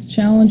lessons,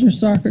 Challenger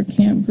Soccer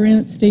Camp,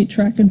 Granite State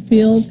Track and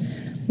Field,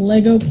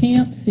 Lego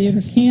Camp,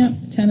 Theater Camp,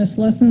 tennis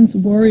lessons,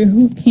 Warrior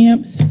Hoop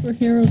Camp,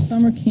 Superhero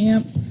Summer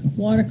Camp,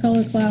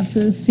 watercolor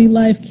classes, Sea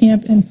Life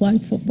Camp, and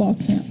Flag Football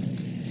Camp.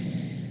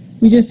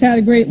 We just had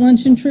a great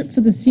luncheon trip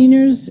for the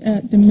seniors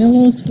at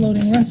DeMillo's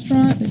Floating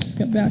Restaurant. They just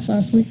got back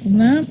last week from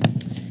that.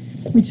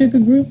 We took a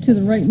group to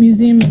the Wright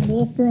Museum in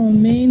Wolfboro,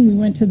 Maine. We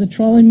went to the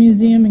Trolley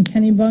Museum in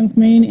Kennebunk,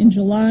 Maine in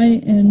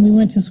July, and we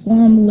went to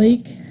Squam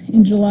Lake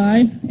in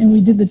July, and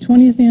we did the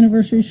 20th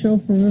anniversary show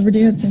for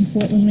Riverdance in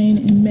Portland, Maine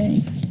in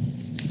May.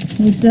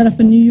 We've set up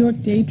a New York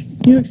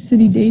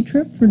City day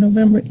trip for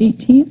November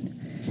 18th,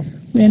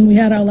 and we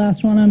had our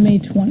last one on May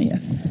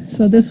 20th.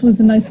 So this was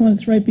a nice one.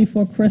 It's right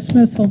before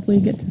Christmas. Hopefully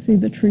you get to see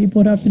the tree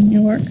put up in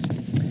New York.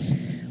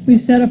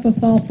 We've set up a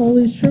fall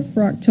foliage trip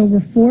for October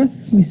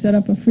 4th. We set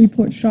up a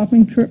Freeport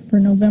shopping trip for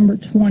November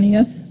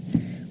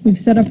 20th. We've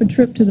set up a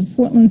trip to the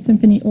Portland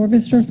Symphony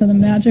Orchestra for the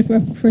Magic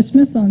of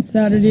Christmas on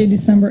Saturday,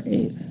 December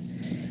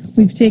 8th.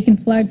 We've taken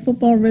flag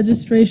football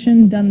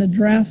registration, done the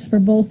drafts for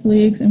both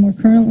leagues, and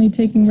we're currently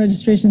taking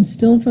registration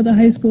still for the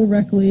high school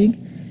rec league.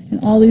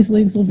 And all these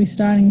leagues will be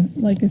starting,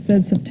 like I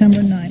said, September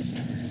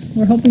 9th.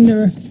 We're hoping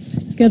to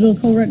schedule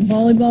co-rec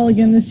volleyball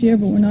again this year,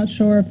 but we're not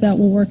sure if that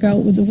will work out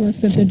with the work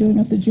that they're doing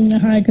at the junior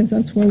high, because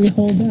that's where we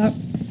hold that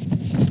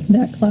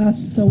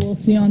class, so we'll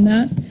see on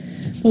that.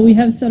 But we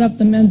have set up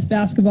the men's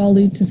basketball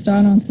league to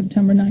start on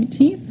September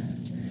 19th.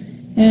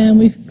 And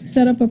we've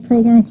set up a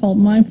program called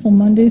Mindful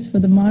Mondays for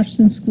the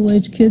Marston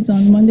school-age kids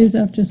on Mondays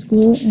after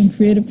school, and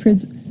Creative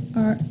Kids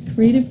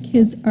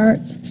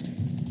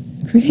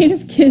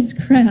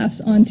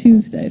Crafts on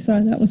Tuesday.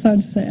 Sorry, that was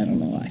hard to say. I don't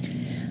know why.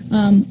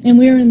 And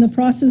we are in the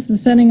process of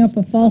setting up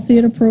a fall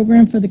theater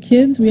program for the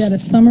kids. We had a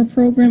summer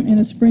program and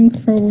a spring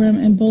program,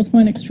 and both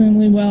went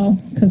extremely well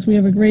because we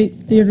have a great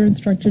theater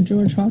instructor,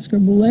 George Hosker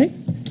Boulay.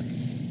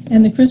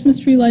 And the Christmas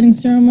tree lighting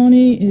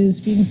ceremony is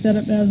being set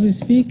up as we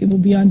speak. It will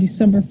be on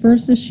December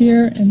 1st this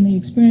year, and the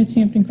Experience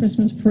Hampton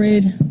Christmas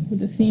Parade with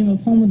the theme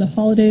of Home of the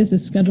Holidays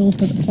is scheduled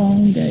for the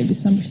following day,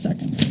 December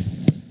 2nd.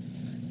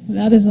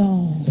 That is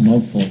all. A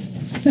mouthful.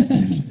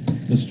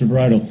 Mr.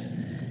 Bridle.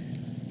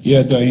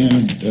 Yeah,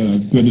 Diana,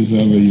 good as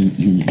ever.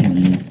 You've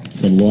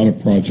got a lot of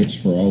projects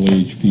for all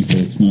age people.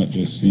 It's not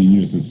just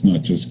seniors. It's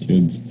not just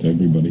kids. It's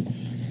everybody.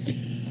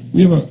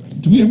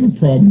 Do we have a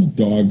problem with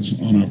dogs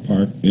on our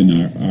park, in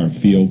our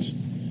fields?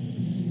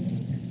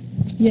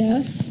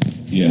 Yes.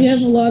 Yes. We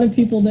have a lot of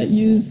people that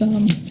use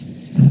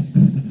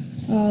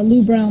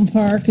Lou Brown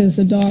Park as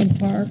a dog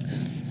park,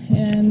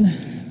 and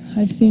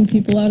I've seen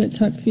people out at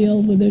Tuck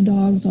Field with their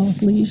dogs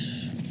off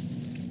leash.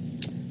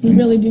 We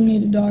really do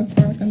need a dog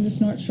park. I'm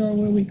just not sure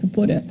where we could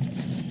put it.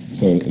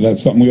 So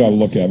that's something we ought to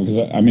look at,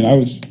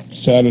 because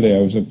Saturday I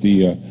was at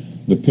the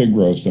pig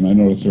roast, and I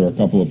noticed there were a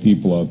couple of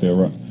people out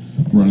there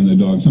running their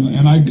dogs,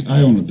 and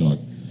I own a dog.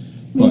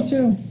 Me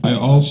too. I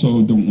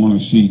also don't want to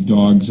see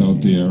dogs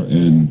out there,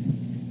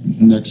 and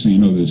next thing you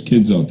know, there's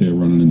kids out there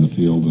running in the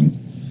field, and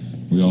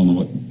we all know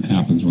what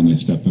happens when they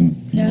step in.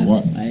 Yeah,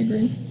 what. I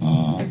agree.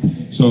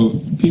 So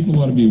people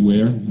ought to be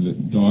aware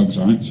that dogs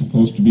aren't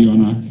supposed to be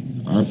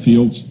on our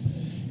fields,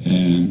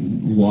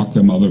 and walk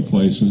them other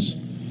places.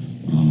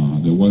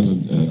 There was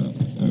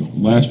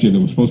last year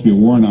there was supposed to be a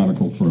warrant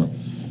article for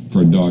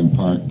a dog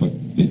park, but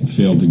it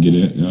failed to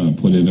get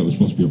put in. It was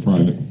supposed to be a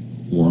private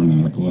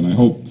warrant article, and I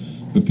hope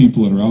the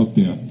people that are out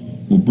there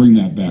will bring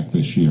that back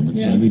this year,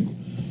 because I think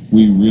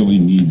we really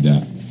need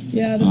that.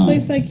 Yeah, the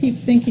place I keep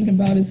thinking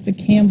about is the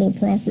Campbell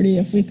property.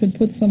 If we could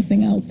put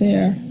something out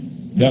there,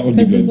 That would be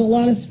because good. there's a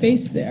lot of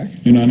space there.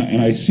 You know,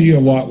 and I see a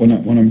lot when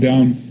I'm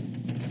down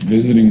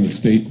visiting the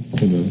state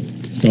to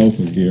the south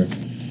of here,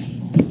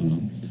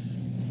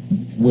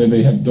 where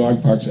they have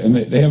dog parks, and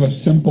they have a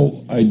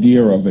simple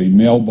idea of a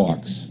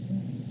mailbox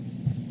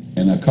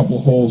and a couple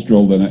of holes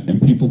drilled in it,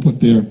 and people put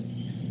their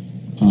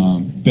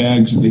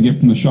bags that they get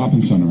from the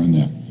shopping center in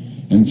there.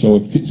 And so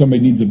if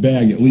somebody needs a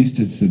bag, at least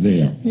it's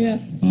there. Yeah.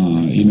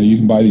 You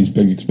can buy these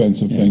big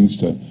expensive things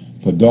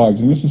for dogs,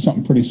 and this is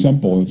something pretty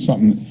simple. It's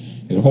something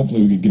that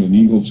hopefully we could get an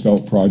Eagle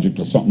Scout project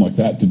or something like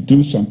that to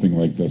do something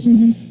like this,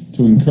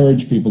 to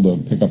encourage people to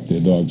pick up their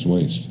dog's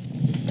waste.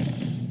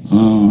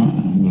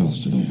 What else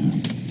did I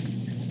have?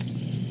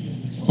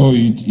 Oh,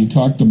 you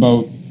talked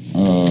about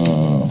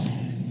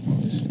what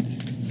was it?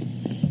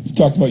 You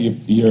talked about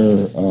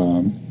your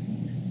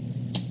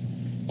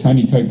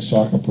Tiny Tykes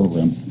soccer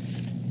program.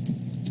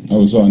 I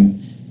was on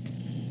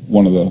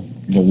one of the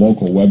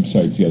local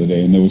websites the other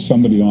day, and there was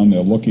somebody on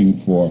there looking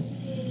for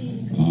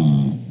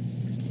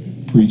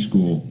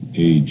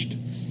preschool-aged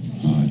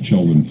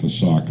children for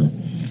soccer.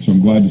 So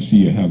I'm glad to see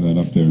you have that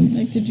up there.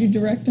 Like, did you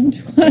direct them to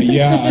us?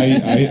 Yeah,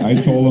 I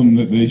told them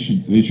that they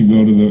should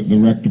go to the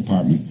rec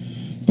department.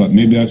 But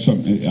maybe that's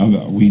something.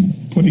 Are we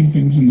putting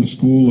things in the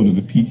school or to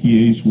the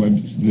PTA's web?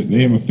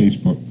 They have a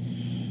Facebook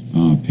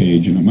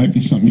page, and it might be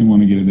something you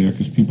want to get in there,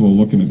 because people are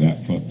looking at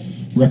that for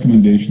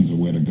recommendations of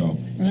where to go.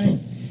 Right.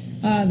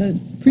 The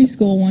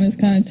preschool one is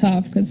kind of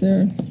tough because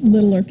they're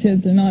littler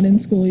kids. They're not in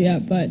school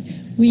yet, but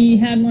we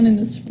had one in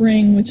the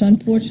spring, which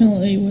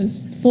unfortunately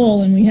was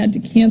full, and we had to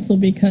cancel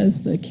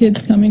because the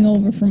kids coming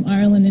over from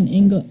Ireland and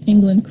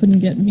England couldn't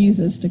get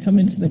visas to come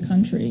into the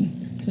country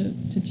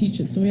to teach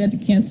it, so we had to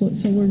cancel it.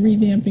 So we're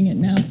revamping it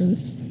now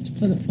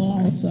for the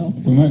fall. So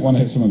We might want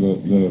to hit some of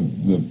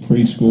the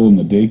preschool and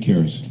the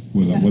daycares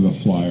with a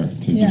flyer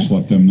to just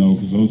let them know,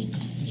 because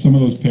some of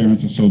those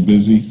parents are so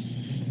busy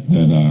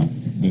that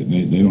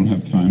they don't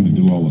have time to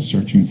do all the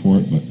searching for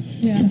it. But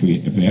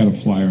if they had a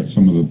flyer at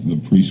some of the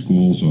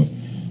preschools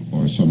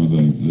or some of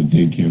the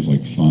daycares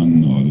like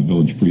Fun or the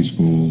Village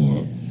Preschool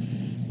or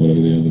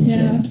whatever the others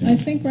are. Yeah, I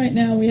think right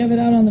now we have it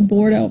out on the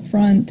board out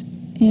front,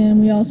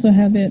 and we also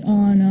have it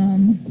on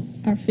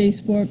our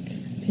Facebook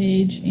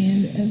page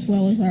and as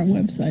well as our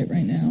website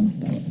right now.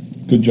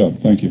 Good job.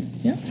 Thank you.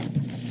 Yeah.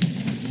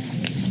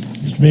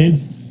 Mr. Bean?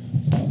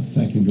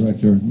 Thank you,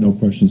 Director. No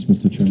questions,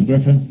 Mr. Mr. Chairman.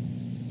 Griffin?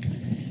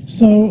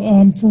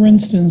 So, for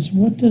instance,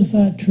 what does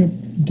that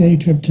day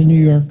trip to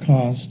New York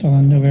cost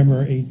on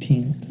November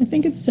 18th? I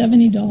think it's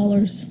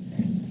 $70.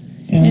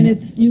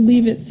 And you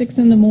leave at 6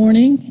 in the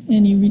morning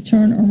and you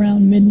return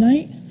around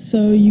midnight.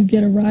 So you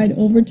get a ride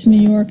over to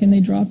New York and they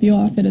drop you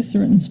off at a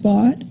certain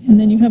spot, and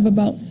then you have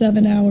about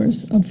 7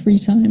 hours of free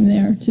time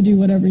there to do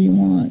whatever you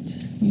want.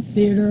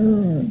 Theater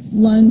or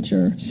lunch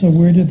or So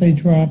where did they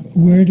drop,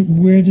 where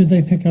did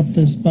they pick up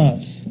this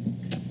bus?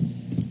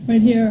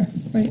 right here,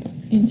 right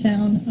in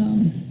town.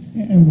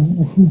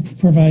 And who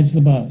provides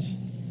the bus?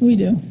 We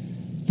do.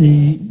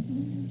 The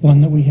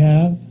one that we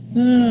have?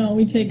 No,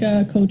 we take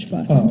a coach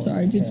bus, Oh, I'm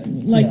sorry, okay.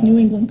 like Yeah. New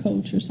England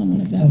Coach or someone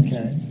like that.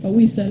 Okay. But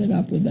we set it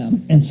up with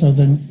them. And so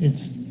then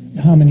it's,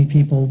 how many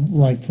people,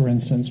 like, for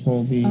instance,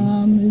 will be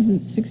Is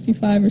it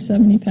 65 or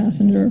 70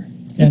 passenger?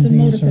 And It's a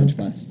these motor are- coach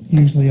bus.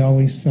 usually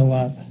always fill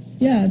up?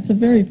 Yeah, it's a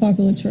very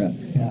popular trip.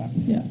 Yeah.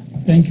 Yeah.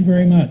 Thank you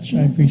very much.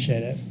 I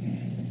appreciate it.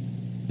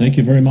 Thank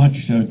you very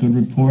much. Good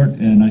report,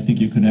 and I think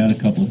you could add a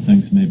couple of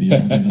things maybe. You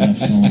don't have enough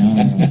going on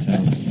around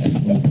town.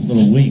 A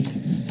little weak.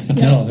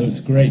 No, that was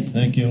great.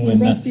 Thank you.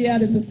 And Rusty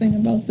added the thing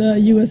about the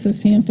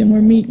USS Hampton.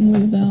 We're meeting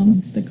with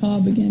the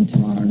Cobb again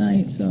tomorrow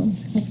night, so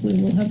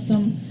hopefully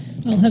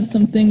I'll have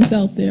some things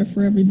out there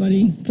for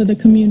everybody, for the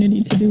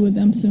community to do with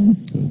them soon.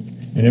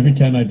 And every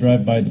time I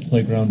drive by the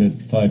playground at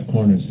Five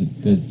Corners,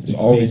 it's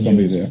always being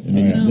somebody used. there. I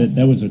mean, Yeah.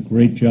 that was a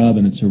great job,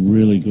 and it's a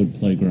really good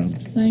playground.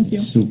 Thank you.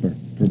 It's super.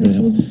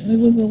 It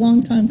was a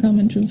long time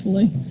coming,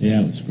 truthfully.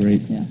 Yeah, it was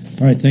great. Yeah.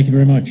 All right, thank you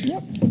very much.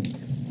 Yep.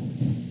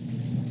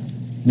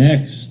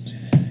 Next,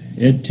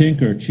 Ed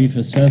Tinker, Chief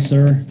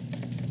Assessor,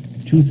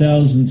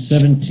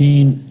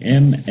 2017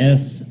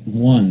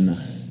 MS1.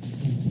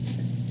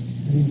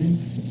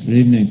 Good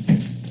evening.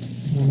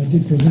 I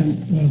did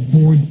present the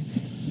board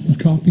with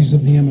copies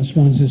of the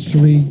MS1s. There's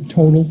 3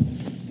 total.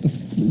 The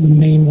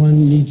main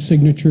one needs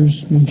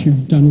signatures once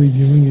you've done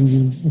reviewing and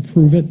you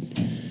approve it.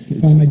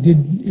 I did.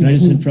 Can I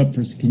just include- interrupt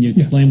for a second? Can you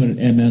explain what an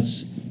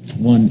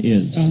MS1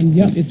 is?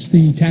 Yeah, it's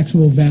the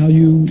taxable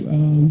value,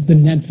 the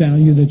net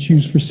value that's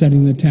used for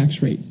setting the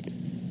tax rate.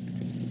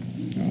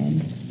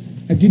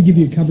 I did give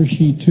you a cover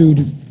sheet too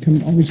to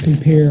always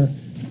compare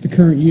the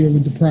current year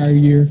with the prior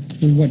year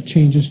and what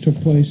changes took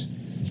place.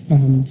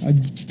 I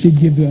did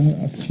give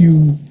a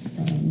few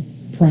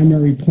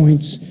primary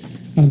points.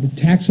 The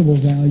taxable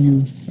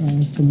value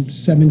from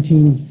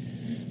 16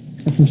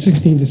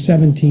 to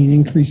 17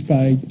 increased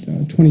by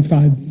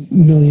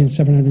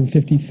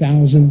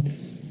 25,750,000,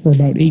 or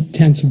about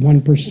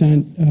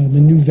 0.8%. The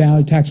new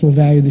value, taxable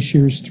value this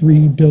year is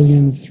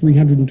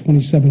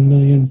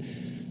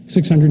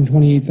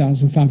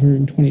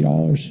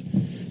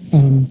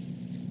 $3,327,628,520.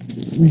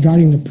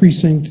 Regarding the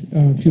precinct,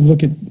 if you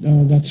look at,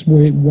 that's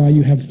why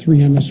you have 3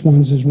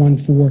 MS1s. There's one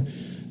for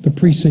the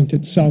precinct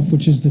itself,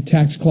 which is the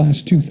tax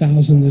class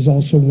 2000. There's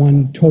also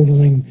one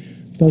totaling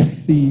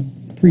both the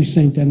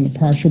precinct and the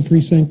partial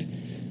precinct.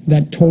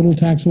 That total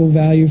taxable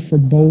value for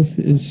both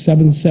is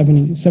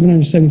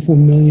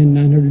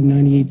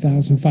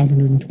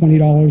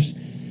 $774,998,520.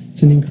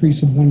 It's an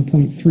increase of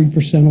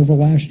 1.3% over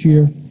last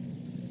year.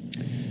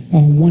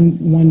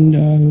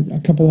 A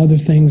couple other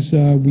things.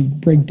 We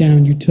break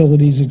down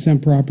utilities,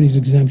 exempt properties,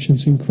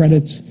 exemptions, and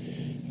credits.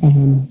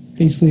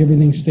 Basically,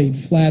 everything stayed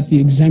flat. The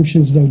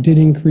exemptions, though, did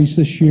increase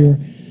this year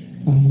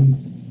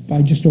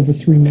by just over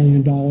 $3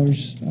 million.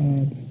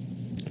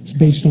 It's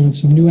based on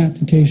some new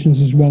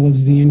applications as well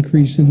as the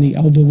increase in the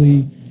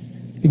elderly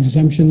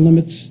exemption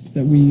limits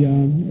that we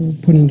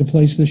put into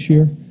place this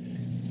year.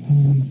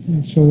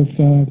 So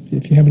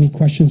if you have any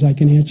questions, I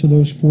can answer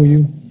those for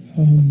you.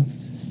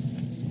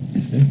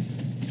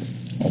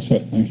 All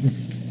set, thank you.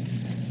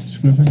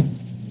 Mr. Griffin?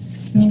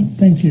 No,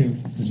 thank you.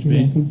 Mr. You're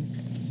B? welcome.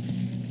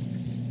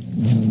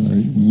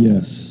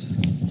 Yes.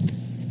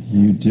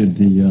 You did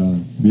the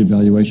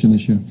reevaluation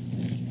this year?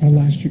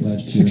 Last year.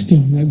 Last year.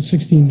 16. That was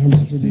 16 numbers.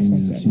 would 16,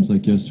 reflect it that. seems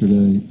like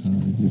yesterday.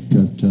 You've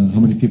got, how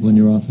many people in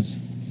your office?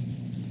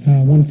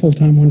 One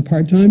full-time, one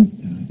part-time.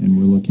 And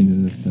we're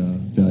looking at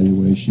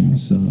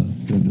valuations that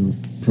are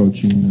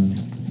approaching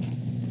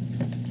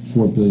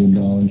 $4 billion.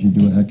 You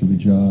do a heck of a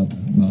job,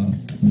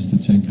 Mr.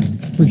 Tinker.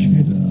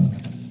 Appreciate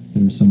it.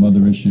 There are some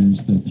other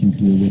issues that you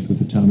deal with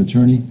the town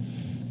attorney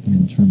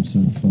in terms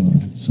of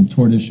some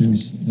tort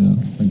issues.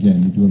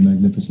 Again, you do a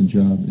magnificent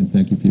job, and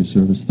thank you for your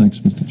service. Thanks,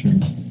 Mr.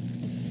 Chairman.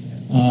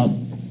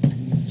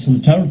 So the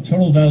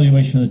total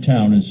valuation of the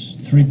town is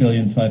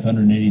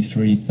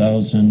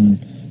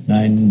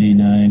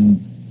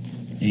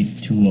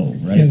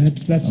 $3,583,099,820, right? Yeah,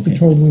 that's the Okay.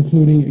 total,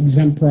 including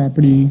exempt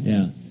property,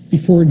 Yeah.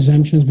 before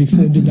exemptions,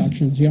 before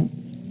deductions, yep.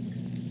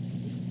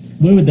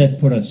 Where would that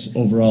put us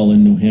overall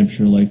in New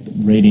Hampshire, like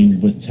rating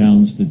with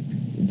towns, the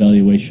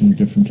evaluation of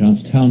different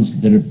towns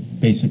that are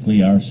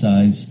basically our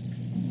size?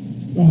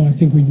 Oh, I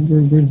think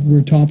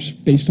we're tops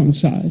based on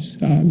size.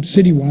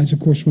 City-wise, of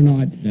course, we're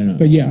not. Yeah.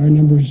 But yeah, our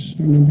numbers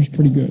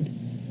pretty good.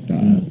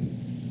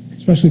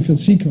 Especially for the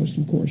seacoast,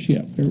 of course,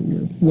 yeah,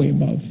 we're way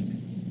above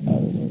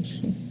all of those.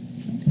 So.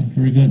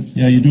 Very good.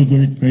 Yeah, you do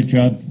a great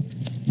job.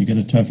 You get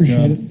a tough Appreciate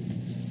job. it.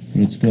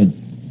 But it's good.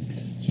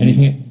 So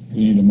Anything?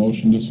 We need a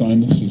motion to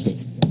sign this, is it?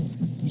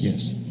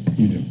 Yes.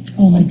 You do.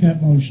 I'll make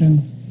that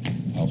motion.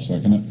 I'll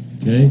second it.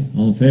 Okay,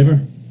 all in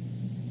favor?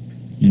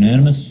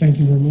 Unanimous? Thank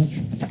you very much.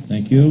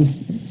 Thank you.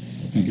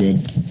 Be good.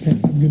 Okay,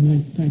 have a good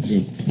night. Thanks.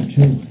 Good.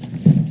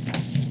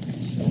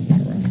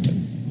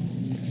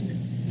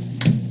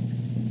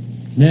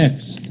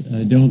 Next,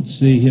 I don't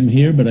see him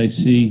here, but I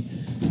see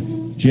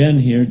Jen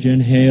here.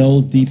 Jen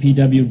Hale,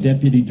 DPW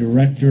Deputy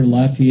Director,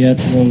 Lafayette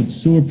Road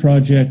Sewer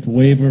Project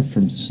waiver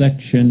from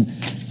Section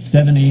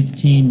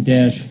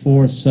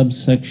 718-4,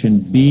 subsection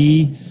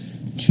B,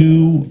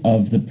 2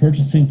 of the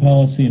Purchasing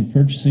Policy and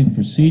Purchasing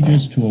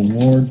Procedures to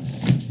award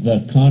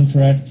the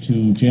contract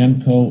to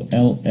Jamco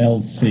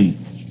LLC.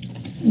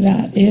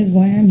 That is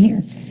why I'm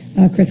here.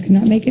 Chris could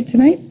not make it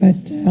tonight, but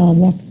I'll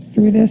walk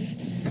through this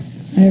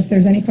if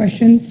there's any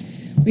questions.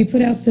 We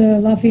put out the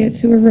Lafayette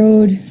Sewer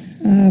Road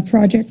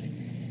project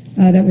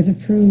that was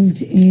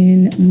approved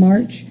in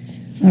March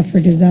for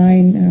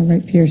design.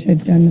 Wright Pierce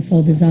had done the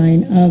full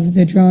design of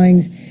the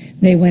drawings.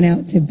 They went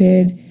out to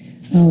bid.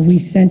 We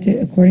sent it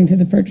according to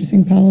the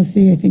purchasing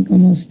policy, I think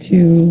almost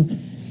to,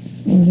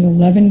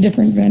 11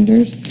 different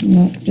vendors,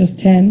 not just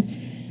 10.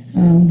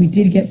 We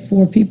did get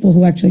 4 people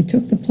who actually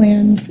took the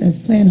plans as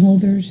plan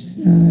holders.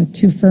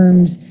 2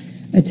 firms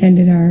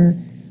attended our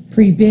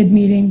pre-bid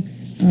meeting,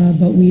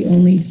 but we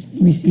only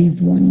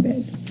received 1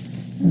 bid.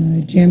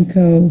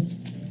 Jamco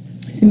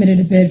submitted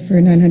a bid for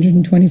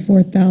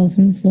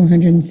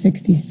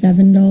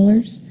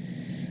 $924,467.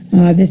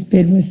 This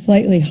bid was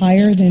slightly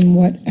higher than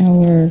what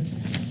our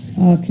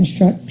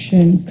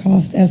construction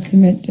cost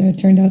estimate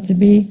turned out to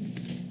be,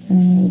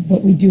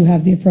 but we do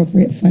have the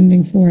appropriate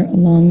funding for it,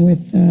 along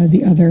with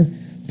the other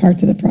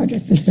parts of the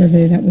project, the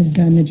survey that was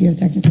done, the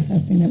geotechnical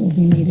testing that will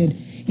be needed,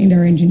 and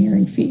our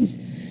engineering fees.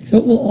 So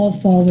it will all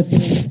fall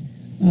within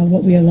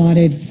what we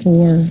allotted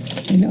for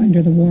and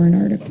under the warrant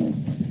article.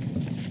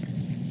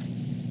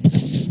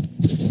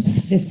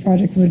 This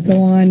project would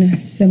go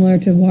on similar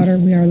to water.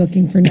 We are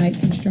looking for night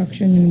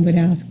construction and would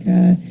ask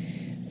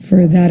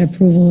for that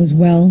approval as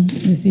well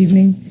this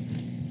evening.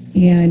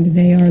 And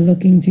they are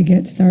looking to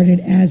get started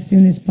as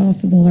soon as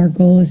possible. Our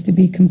goal is to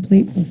be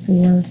complete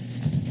before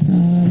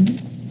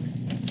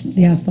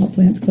the asphalt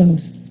plants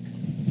close.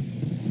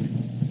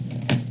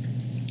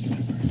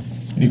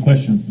 Any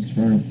questions, Mr.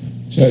 Fargo?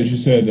 So as you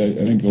said,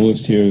 I think the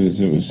list here is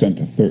it was sent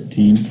to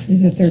 13.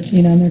 Is there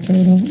 13 on their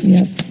total?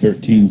 Yes.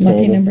 13 total.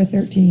 Lucky number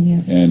 13,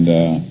 yes. And,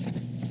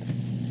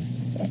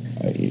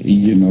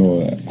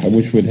 I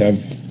wish we'd have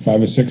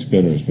 5 or 6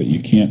 bidders, but you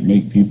can't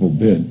make people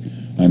bid.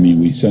 I mean,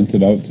 we sent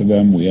it out to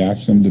them. We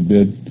asked them to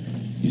bid.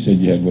 You said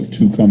you had,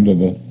 2 come to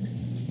the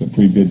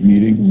pre-bid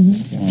meeting?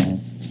 Mm-hmm.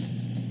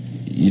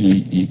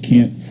 You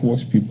can't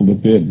force people to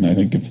bid. And I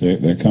think if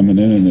they're coming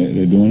in and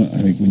they're doing it, I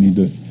think we need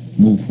to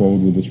move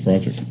forward with this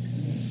project.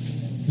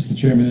 Mr.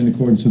 Chairman, in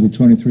accordance with the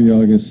 23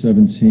 August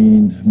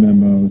 17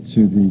 memo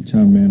to the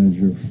town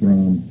manager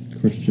from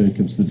Chris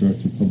Jacobs, the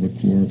Director of Public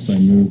Works, I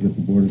move that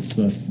the Board of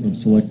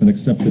Selectmen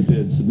accept the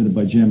bid submitted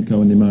by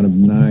Jamco in the amount of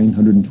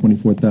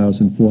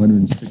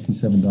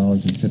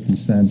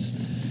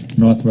 $924,467.50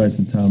 and authorize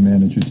the town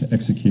manager to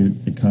execute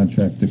a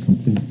contract to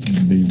complete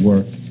the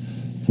work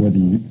for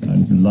the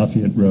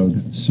Lafayette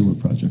Road sewer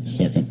project.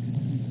 Second.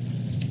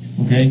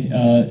 Okay,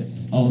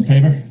 all in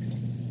favor?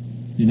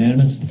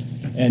 Unanimous?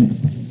 And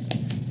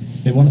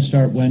they want to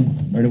start when?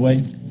 Right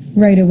away?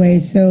 Right away.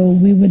 So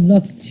we would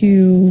look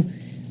to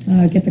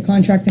get the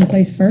contract in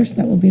place first.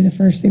 That will be the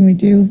first thing we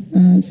do.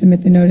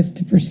 Submit the notice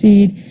to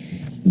proceed.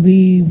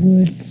 We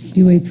would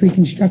do a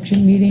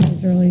pre-construction meeting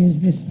as early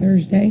as this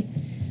Thursday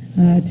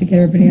to get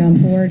everybody on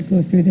board,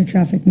 go through their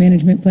traffic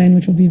management plan,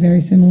 which will be very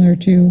similar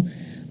to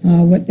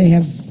what they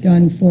have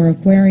done for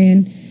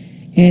Aquarian.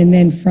 And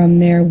then from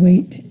there,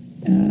 wait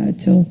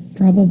till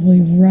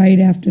probably right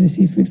after the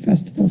Seafood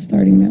Festival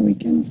starting that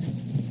weekend.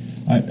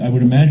 I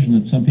would imagine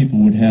that some people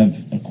would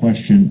have a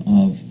question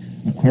of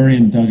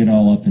Aquarian dug it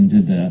all up and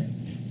did that,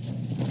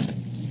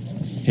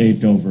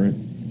 paved over it,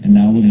 and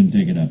now we're going to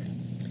dig it up.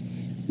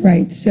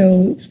 Right,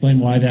 so Explain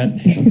why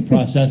that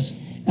process.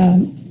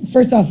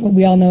 first off,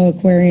 we all know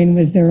Aquarian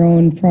was their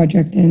own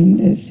project and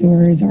the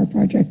sewer is our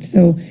project.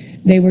 So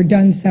they were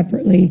done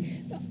separately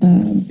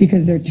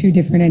because they're 2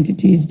 different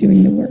entities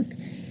doing the work.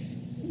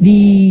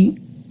 The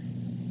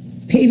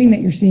paving that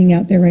you're seeing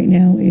out there right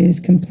now is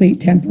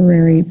complete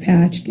temporary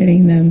patch,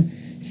 getting them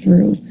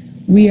through.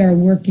 We are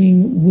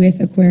working with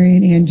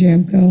Aquarian and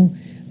Jamco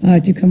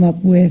to come up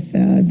with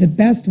the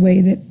best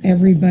way that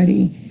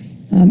everybody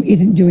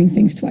isn't doing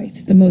things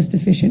twice, the most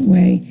efficient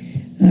way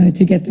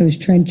to get those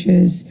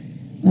trenches,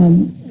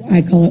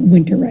 I call it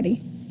winter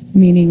ready,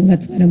 meaning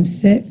let's let them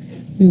sit.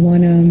 We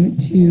want them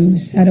to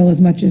settle as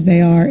much as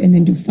they are and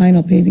then do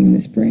final paving in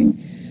the spring.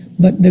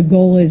 But the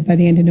goal is by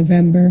the end of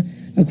November,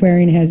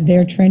 Aquarian has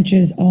their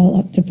trenches all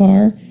up to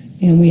par,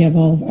 and we have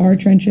all of our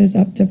trenches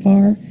up to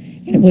par,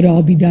 and it would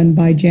all be done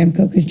by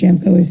Jamco, because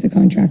Jamco is the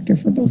contractor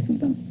for both of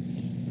them.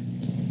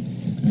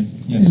 Okay.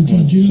 Yes, And go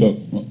ahead. did you,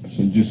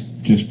 So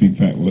just be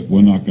fair,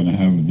 we're not going to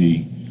have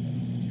the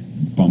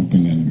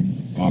bumping and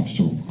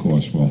obstacle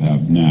course we'll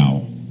have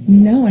now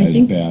No, I as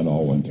think, bad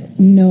all winter.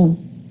 no.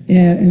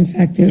 In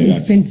fact, it's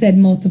Yes. been said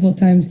multiple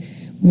times,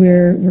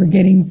 we're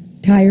getting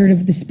tired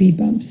of the speed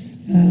bumps.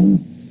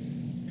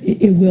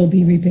 It will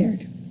be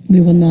repaired.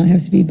 we will not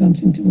have speed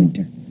bumps into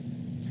winter.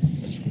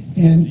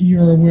 And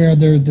you're aware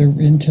they're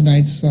in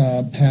tonight's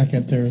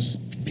packet, there's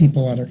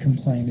people that are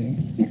complaining.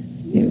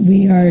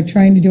 We are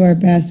trying to do our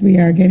best. We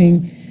are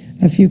getting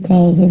a few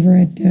calls over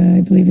at,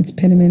 I believe it's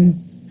Pinnaman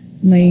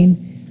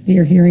Lane. We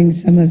are hearing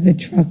some of the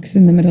trucks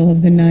in the middle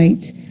of the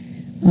night,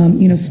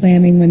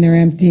 slamming when they're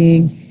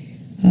emptying.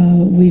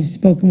 We've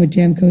spoken with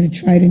Jamco to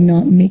try to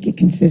not make it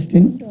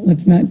consistent.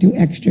 Let's not do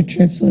extra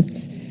trips.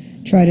 Let's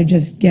try to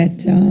just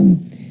get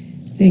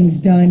things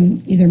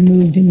done, either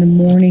moved in the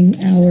morning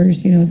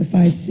hours, the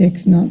 5,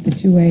 6, not the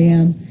 2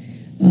 a.m.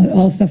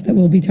 All stuff that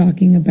we'll be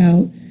talking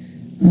about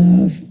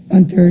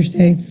on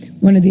Thursday.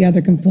 One of the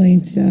other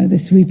complaints, the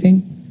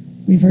sweeping,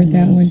 we've heard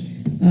that one.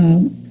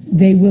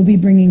 They will be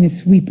bringing a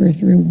sweeper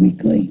through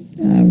weekly.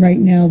 Right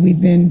now,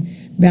 we've been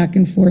back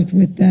and forth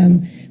with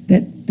them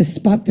that the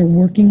spot they're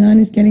working on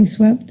is getting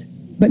swept,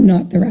 but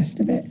not the rest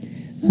of it.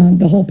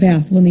 The whole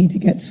path will need to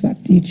get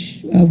swept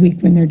each week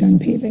when they're done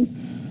paving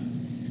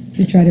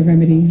to try to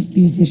remedy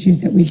these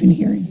issues that we've been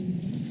hearing.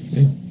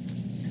 Okay.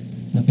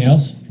 Nothing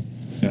else?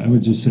 Yeah, I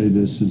would just say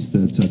this, is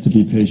that to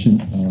be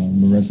patient.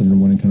 I'm a resident of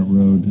Winnicott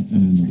Road,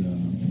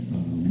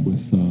 and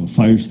with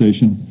fire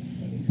station,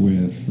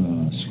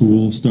 with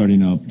school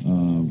starting up,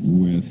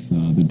 with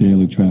the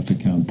daily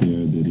traffic count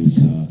there that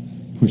is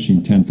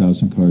pushing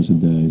 10,000 cars a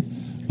day.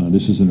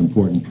 This is an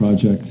important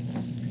project,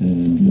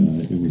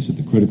 and it was at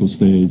the critical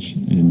stage,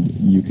 and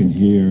you can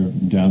hear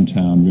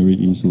downtown very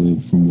easily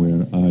from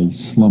where I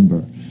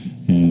slumber.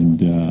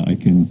 And I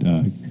can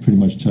pretty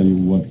much tell you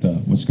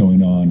what's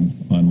going on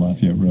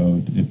Lafayette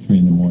Road at 3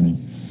 in the morning.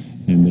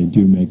 And they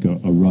do make a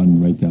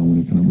run right down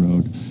Winnicott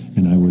Road.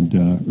 And I would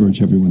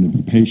urge everyone to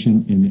be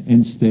patient. In the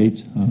end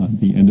state,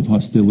 the end of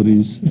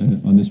hostilities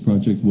on this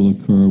project will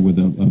occur with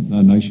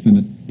a nice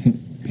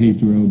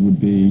paved road would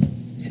be.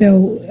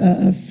 So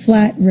a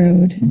flat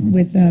road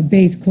with a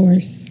base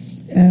course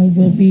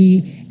will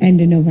be end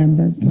of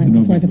November,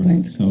 before the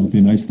plants close. So it'll be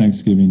a nice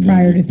Thanksgiving.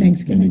 Prior to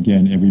Thanksgiving. And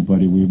again,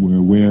 everybody, we're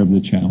aware of the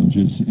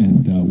challenges,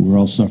 and we're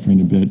all suffering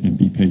a bit, and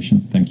be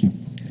patient. Thank you.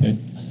 Okay.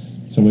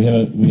 So we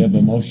have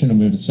a motion and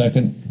we have a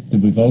second.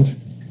 Did we vote?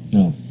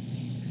 No.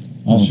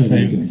 All in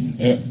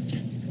favor?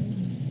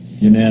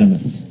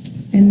 Unanimous.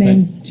 And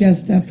then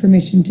just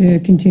permission to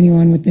continue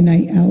on with the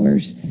night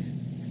hours.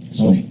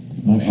 So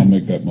Motion. I'll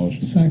make that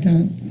motion.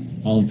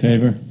 Second. All in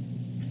favor?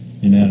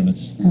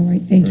 Unanimous. All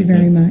right, thank you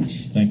very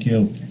much. Thank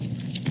you.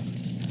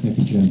 Thank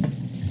you, Jim.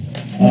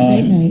 Have a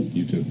great night.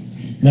 You too.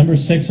 Number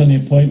 6 on the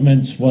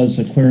appointments was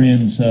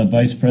Aquarion's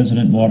Vice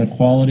President Water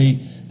Quality.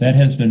 That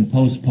has been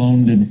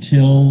postponed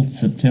until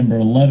September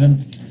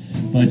 11th.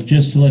 But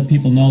just to let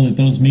people know that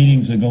those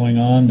meetings are going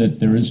on,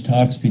 that there is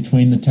talks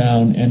between the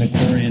town and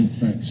Aquarion.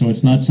 Right. So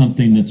it's not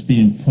something that's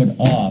being put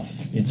off.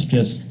 It's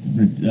just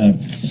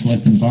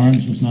Selectman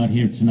Barnes was not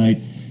here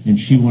tonight, and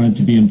she wanted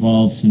to be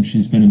involved since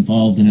she's been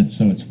involved in it,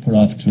 so it's put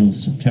off till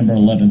September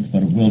 11th,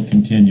 but it will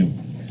continue.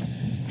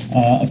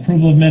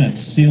 Approval of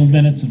minutes, sealed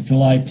minutes of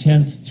July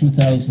 10th,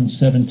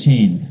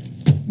 2017.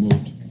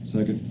 Moved.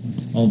 Second.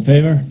 All in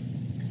favor?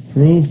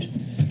 Approved.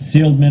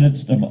 Sealed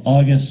minutes of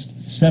August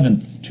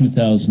 7th,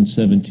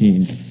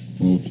 2017.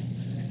 Moved.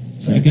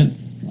 Second.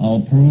 All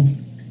approved.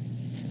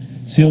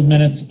 Sealed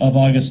minutes of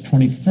August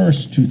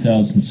 21st,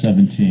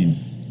 2017.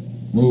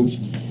 Moved.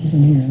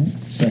 Isn't here.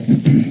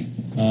 Second.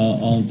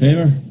 All in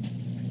favor?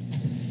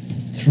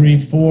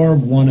 3-4,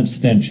 1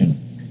 abstention.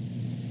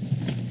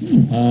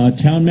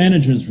 Town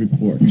managers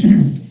report.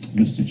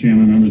 Mr.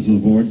 Chairman, members of the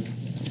board,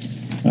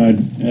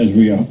 as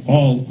we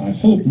all, I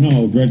hope,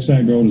 know,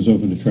 Gregside Road is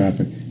open to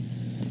traffic.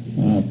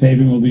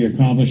 Paving will be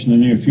accomplished in the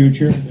near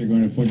future. They're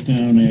going to put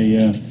down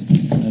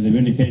they've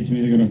indicated to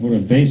me they're going to put a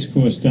base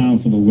course down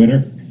for the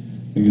winter,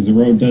 because the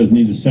road does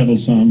need to settle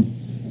some.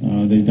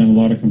 They've done a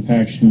lot of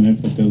compaction in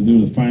it, but they'll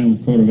do the final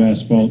coat of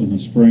asphalt in the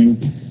spring.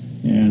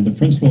 And the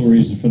principal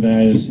reason for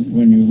that is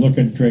when you look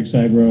at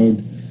Gregside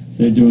Road,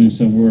 they're doing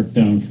some work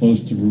down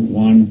close to Route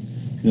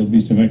 1. There'll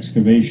be some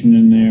excavation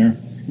in there.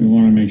 We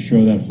want to make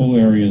sure that whole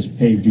area is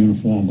paved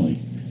uniformly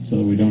so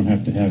that we don't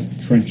have to have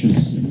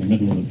trenches in the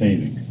middle of the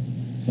paving.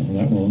 So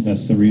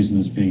that's the reason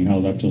it's being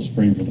held up till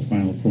spring for the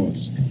final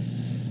course.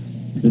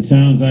 The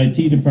town's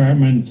IT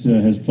department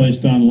has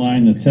placed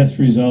online the test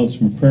results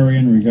from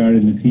Aquarion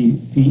regarding the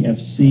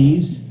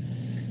PFCs,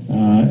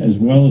 as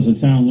well as the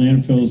town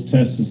landfills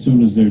tests as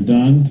soon as they're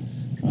done.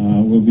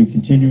 We'll be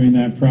continuing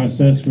that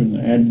process. We'll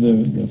add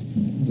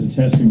the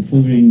tests,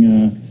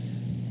 including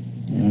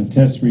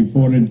tests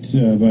reported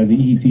by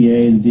the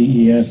EPA,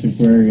 the DES,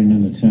 Aquarion,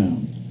 and the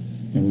town.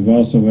 And we've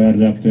also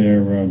added up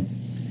there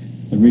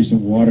the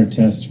recent water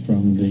tests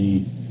from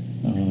the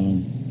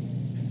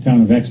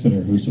town of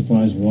Exeter, who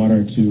supplies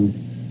water to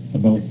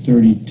about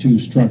 32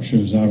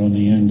 structures out on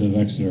the end of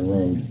Exeter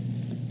Road.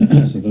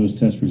 So those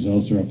test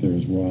results are up there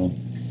as well.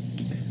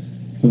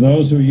 For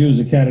those who use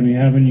Academy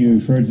Avenue,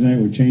 you've heard tonight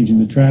we're changing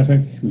the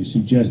traffic. We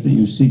suggest that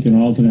you seek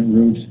an alternate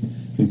route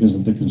because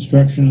of the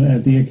construction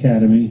at the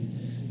Academy,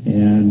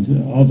 and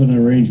alternate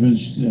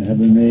arrangements have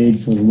been made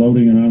for the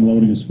loading and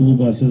unloading of school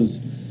buses.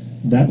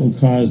 That will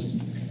cause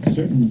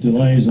certain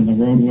delays on the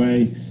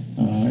roadway.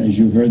 As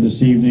you heard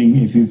this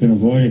evening, if you can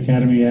avoid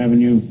Academy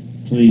Avenue,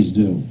 please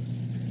do.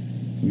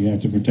 We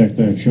have to protect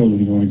our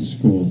children going to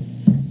school.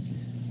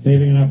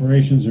 Paving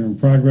operations are in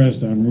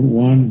progress on Route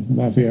 1,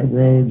 Lafayette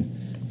Road,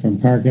 from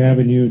Park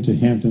Avenue to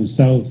Hampton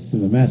South to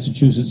the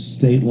Massachusetts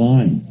state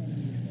line.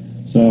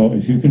 So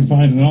if you can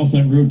find an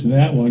alternate route to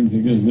that one,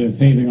 because they're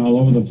paving all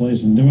over the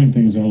place and doing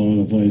things all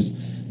over the place,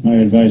 my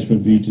advice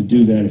would be to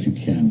do that if you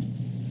can.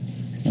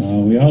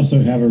 We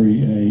also have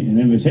an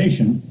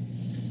invitation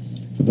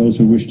for those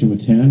who wish to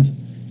attend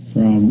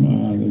from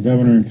the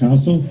governor and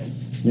council.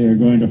 They are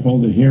going to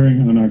hold a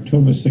hearing on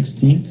October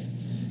 16th.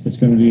 It's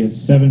going to be at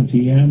 7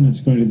 p.m. It's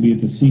going to be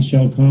at the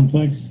Seashell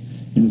Complex,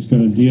 and it's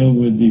going to deal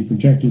with the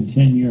projected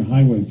 10-year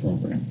highway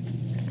program.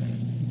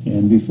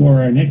 And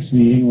before our next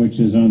meeting, which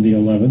is on the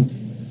 11th,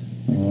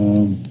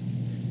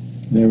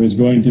 there is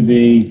going to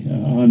be,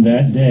 on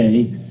that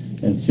day,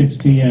 at 6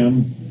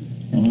 p.m.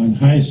 on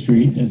High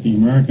Street at the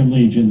American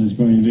Legion, there's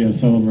going to be a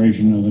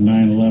celebration of the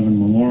 9/11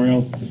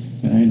 Memorial,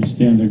 and I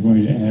understand they're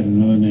going to add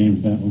another name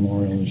to that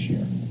memorial this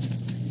year.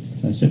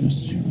 That's it,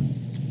 Mr. Chairman.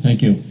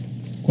 Thank you.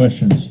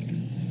 Questions?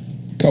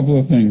 Couple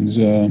of things.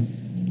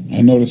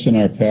 I noticed in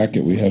our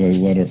packet we had a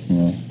letter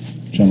from a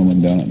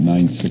gentleman down at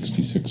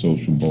 966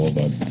 Ocean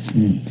Boulevard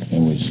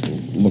and was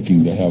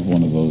looking to have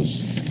one of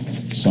those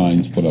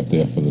signs put up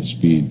there for the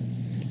speed.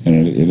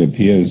 And it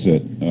appears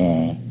that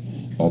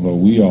although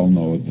we all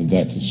know that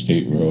that's a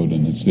state road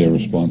and it's their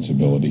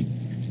responsibility,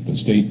 the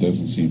state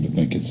doesn't seem to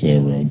think it's their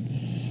road.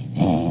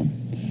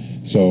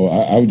 So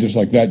I would just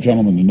like that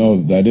gentleman to know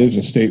that that is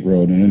a state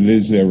road and it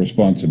is their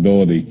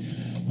responsibility.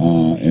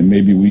 And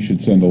maybe we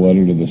should send a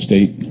letter to the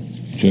state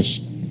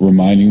just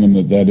reminding them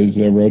that that is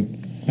their road.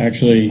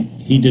 Actually,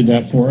 he did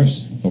that for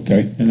us.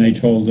 Okay. And they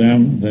told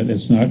them that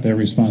it's not their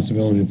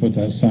responsibility to put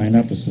that sign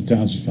up, it's the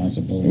town's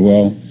responsibility.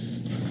 Well,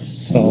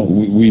 so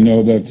we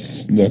know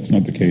that's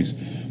not the case.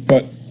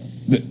 But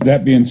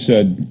that being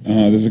said,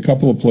 there's a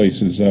couple of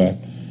places,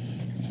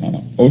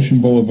 Ocean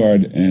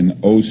Boulevard and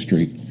O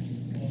Street.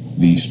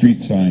 The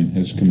street sign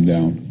has come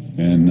down,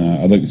 and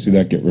I'd like to see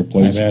that get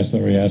replaced. I've asked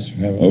Larry to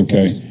have it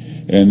Okay. replaced.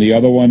 And the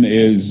other one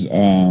is,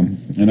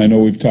 and I know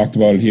we've talked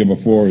about it here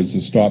before, is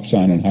the stop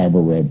sign on Harbor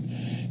Road.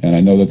 And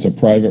I know that's a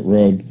private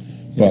road,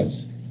 but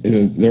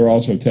there are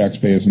also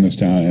taxpayers in this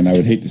town, and I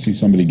would hate to see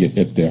somebody get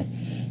hit there.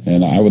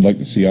 And I would like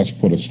to see us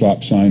put a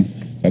stop sign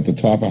at the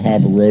top of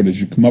Harbor Road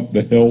as you come up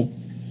the hill,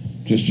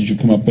 just as you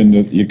come up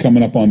you're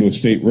coming up onto a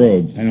state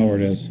road. I know where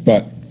it is.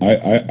 But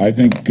I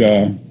think,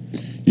 I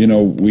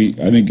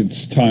think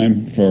it's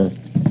time for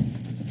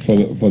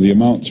the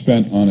amount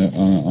spent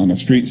on a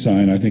street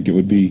sign. I think it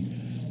would be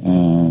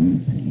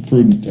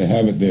prudent to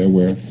have it there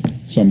where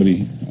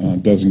somebody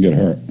doesn't get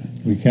hurt.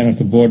 We can if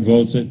the board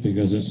votes it,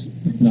 because it's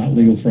not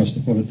legal for us to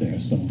put it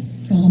there, so.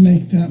 I'll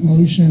make that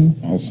motion.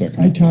 I'll second.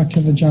 I talked to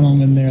the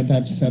gentleman there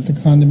that's at the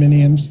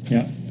condominiums.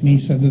 Yeah. And he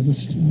said that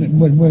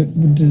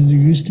there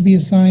used to be a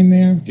sign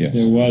there? Yes.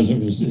 There was,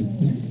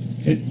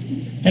 it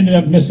ended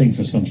up missing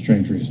for some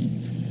strange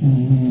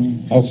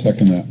reason. I'll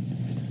second that.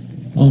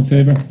 All in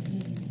favor?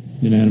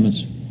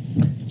 Unanimous.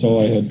 That's all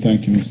I had.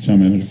 Thank you, Mr. Town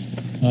Manager.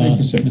 Thank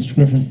you, sir. Mr.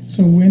 Griffin?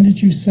 So when did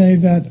you say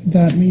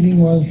that meeting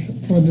was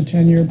for the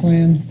 10-year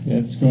plan?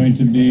 It's going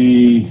to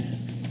be,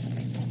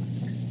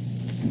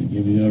 I'll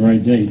give you the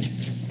right date.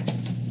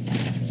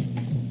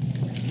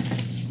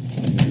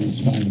 Let's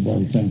find the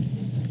bloody thing.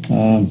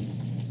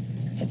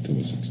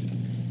 October 16th.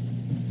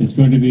 It's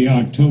going to be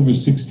October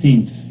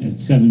 16th at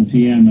 7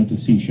 p.m. at the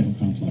Seashell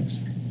Complex.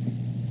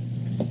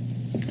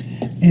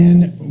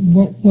 And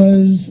what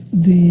was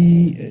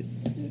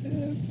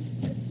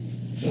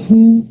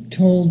who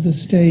told the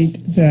state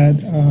that,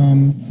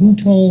 who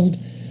told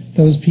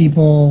those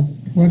people,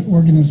 what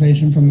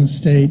organization from the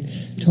state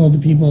told the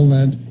people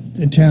that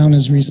the town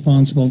is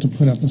responsible to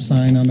put up a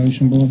sign on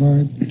Ocean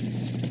Boulevard?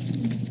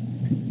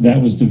 That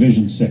was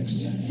Division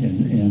 6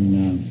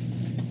 in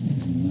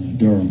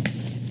Durham.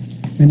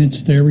 And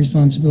it's their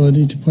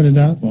responsibility to put it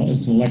up? Well,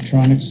 it's an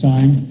electronic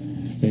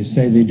sign. They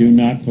say they do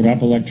not put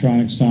up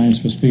electronic signs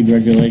for speed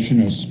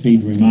regulation or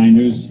speed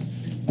reminders.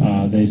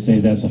 They say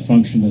that's a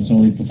function that's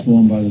only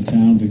performed by the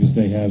town because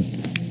they have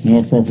no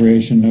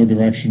appropriation, no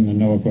direction, and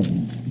no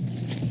equipment.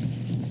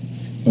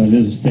 But it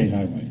is a state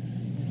highway.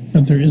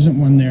 But there isn't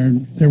one there.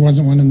 There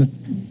wasn't one in the.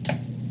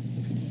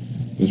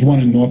 There's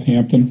one in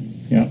Northampton.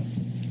 Yeah.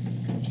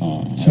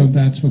 So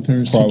that's what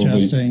they're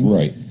suggesting.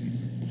 Right.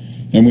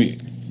 And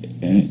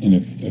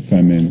if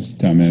I may, Mr.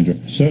 Town Manager.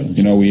 Certainly.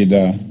 You know,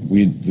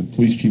 the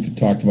police chief had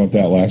talked about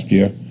that last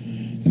year,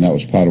 and that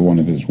was part of one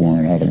of his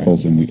warrant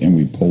articles, right. and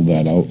we pulled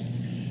that out.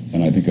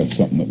 And I think that's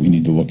something that we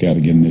need to look at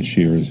again this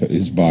year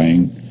is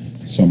buying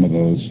some of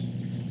those.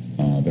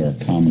 They're a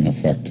common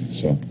effect,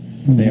 so.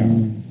 They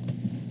are.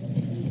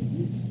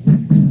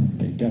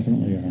 They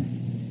definitely are.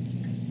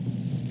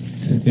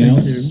 Anything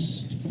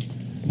else?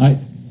 Hi,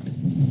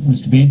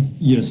 Mr. Bean?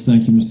 Yes,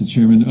 thank you, Mr.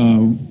 Chairman.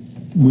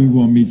 We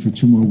won't meet for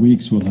 2 more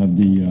weeks. We'll have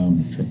the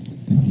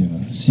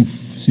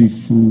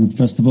Seafood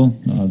Festival.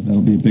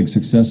 That'll be a big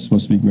success.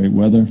 Supposed to be great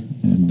weather.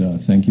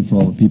 And thank you for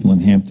all the people in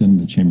Hampton,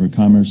 the Chamber of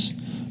Commerce,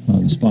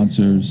 the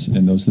sponsors,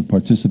 and those that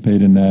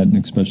participate in that, and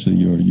especially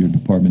your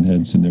department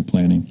heads and their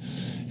planning,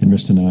 and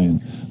Mr.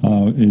 Nyan.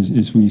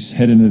 As we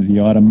head into the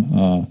autumn,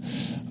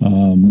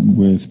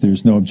 if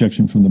there's no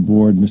objection from the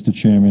board, Mr.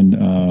 Chairman,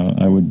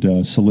 I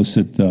would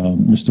solicit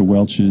Mr.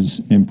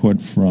 Welch's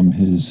input from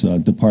his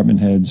department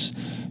heads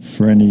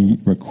for any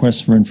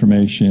requests for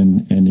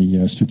information,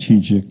 any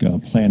strategic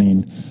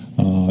planning,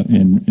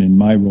 in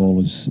my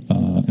role as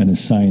an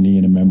assignee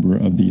and a member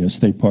of the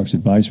State Parks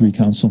Advisory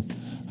Council.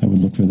 I would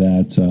look for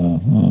that,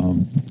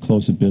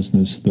 close of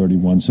business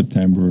 31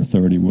 September or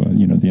 30,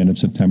 the end of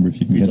September, if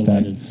you can get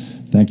that.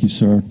 Thank you,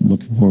 sir.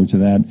 Looking forward to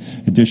that.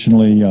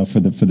 Additionally, for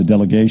the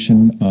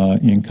delegation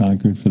in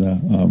Concord, for the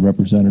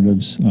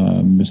representatives,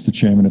 Mr.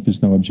 Chairman, if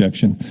there's no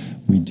objection,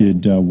 we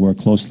did work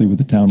closely with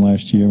the town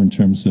last year in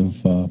terms of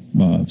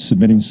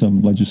submitting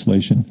some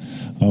legislation.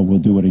 We'll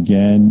do it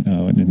again,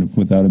 and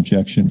without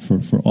objection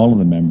for all of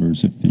the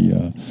members, if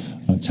the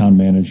town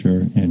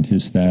manager and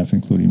his staff,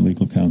 including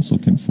legal counsel,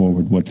 can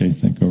forward what they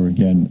think are,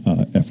 again,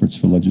 efforts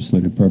for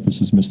legislative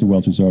purposes. Mr.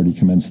 Welch has already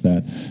commenced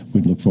that.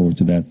 We'd look forward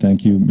to that.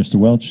 Thank you, Mr.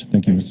 Welch.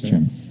 Thank you, Mr.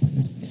 Chairman.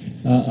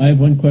 I have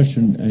one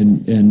question,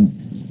 and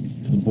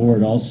to the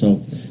board also.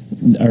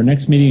 Our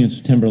next meeting is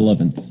September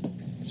 11th.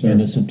 Sir.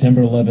 And the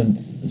September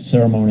 11th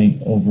ceremony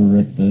over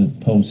at the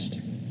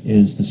Post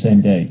is the same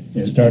day.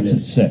 It starts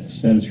at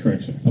 6. That is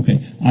correct, sir.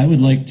 Okay. I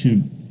would like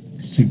to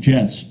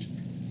suggest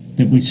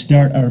that we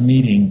start our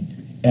meeting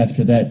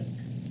after that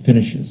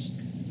finishes.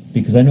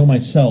 Because I know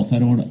myself, I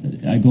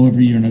go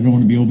every year and I don't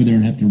want to be over there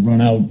and have to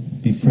run out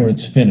before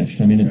it's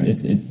finished. I mean, I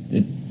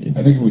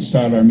think if we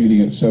start our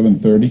meeting at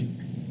 7:30,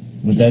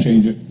 would just that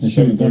change it to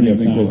 7:30, I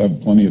think we'll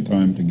have plenty of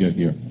time to get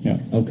here. Yeah.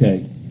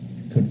 Okay.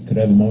 Could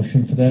I have a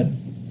motion for that?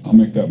 I'll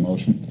make that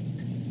motion.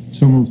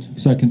 So moved.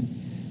 Second.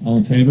 All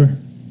in favor?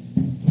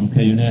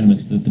 Okay,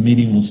 unanimous. That the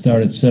meeting will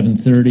start at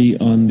 7:30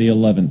 on the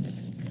 11th.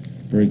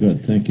 Very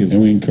good. Thank you.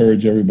 And we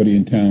encourage everybody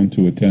in town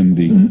to attend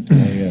the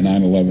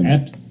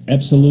 9/11.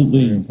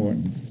 Absolutely. Very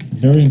important.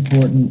 Very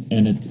important,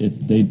 and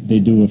they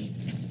do a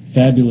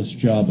fabulous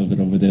job of it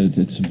over there.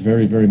 It's a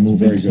very, very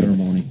moving Very good.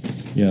 ceremony.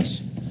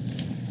 Yes.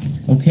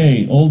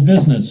 Okay, old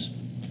business.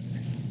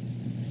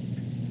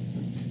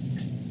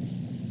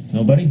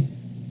 Nobody?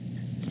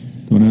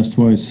 Don't ask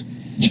twice.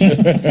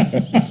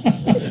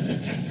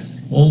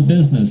 Old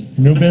business.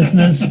 New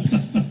business?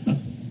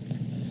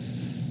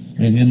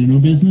 Anything in new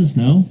business?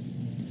 No?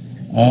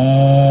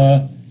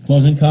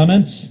 Closing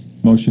comments?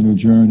 Motion to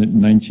adjourn at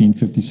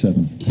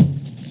 19:57.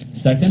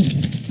 Second?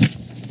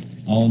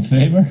 All in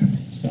favor?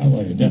 Sound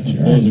like a Deputy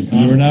closing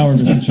You're an hour,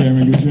 Mr.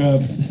 Chairman. Good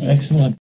job. Excellent.